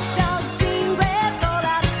 Hot dogs, green grass, all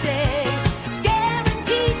out of shade.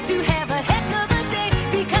 Guaranteed to have a heck of a day,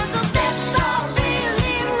 because those Mets are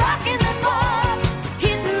really rocking the ball,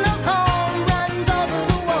 hitting those home runs over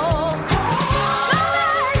the wall. New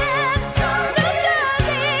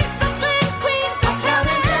Jersey, Brooklyn, Queens, uptown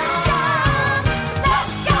and down.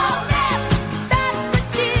 Let's go Mets, that's the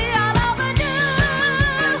cheer all over New York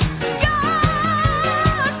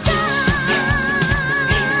town.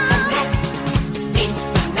 Meet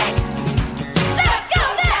the Mets, let's go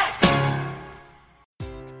Mets.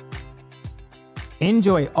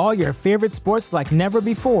 Enjoy all your favorite sports like never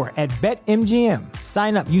before at BetMGM.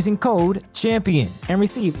 Sign up using code CHAMPION and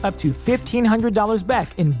receive up to $1,500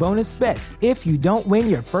 back in bonus bets if you don't win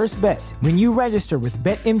your first bet. When you register with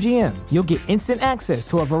BetMGM, you'll get instant access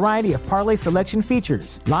to a variety of parlay selection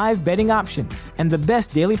features, live betting options, and the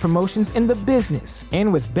best daily promotions in the business.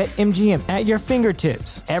 And with BetMGM at your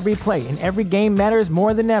fingertips, every play and every game matters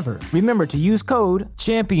more than ever. Remember to use code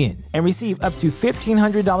CHAMPION and receive up to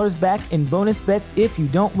 $1,500 back in bonus bets if you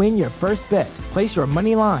don't win your first bet. Place your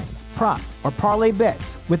money line, prop, or parlay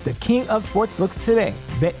bets with the king of sportsbooks today.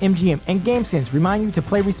 BetMGM and GameSense remind you to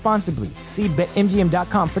play responsibly. See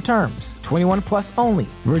BetMGM.com for terms. 21 plus only.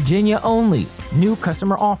 Virginia only. New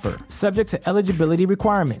customer offer. Subject to eligibility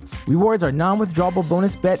requirements. Rewards are non-withdrawable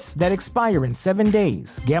bonus bets that expire in 7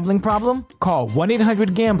 days. Gambling problem? Call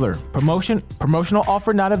 1-800-GAMBLER. Promotional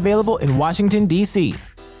offer not available in Washington, D.C.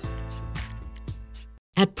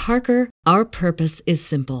 At Parker, our purpose is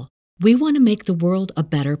simple. We want to make the world a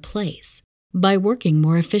better place by working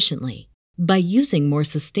more efficiently, by using more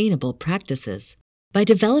sustainable practices, by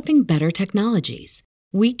developing better technologies.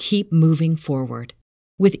 We keep moving forward.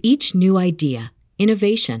 With each new idea,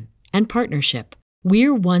 innovation, and partnership,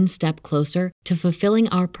 we're one step closer to fulfilling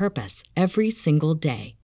our purpose every single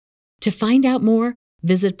day. To find out more,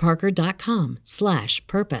 visit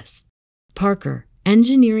parker.com/purpose. Parker,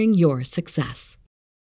 engineering your success.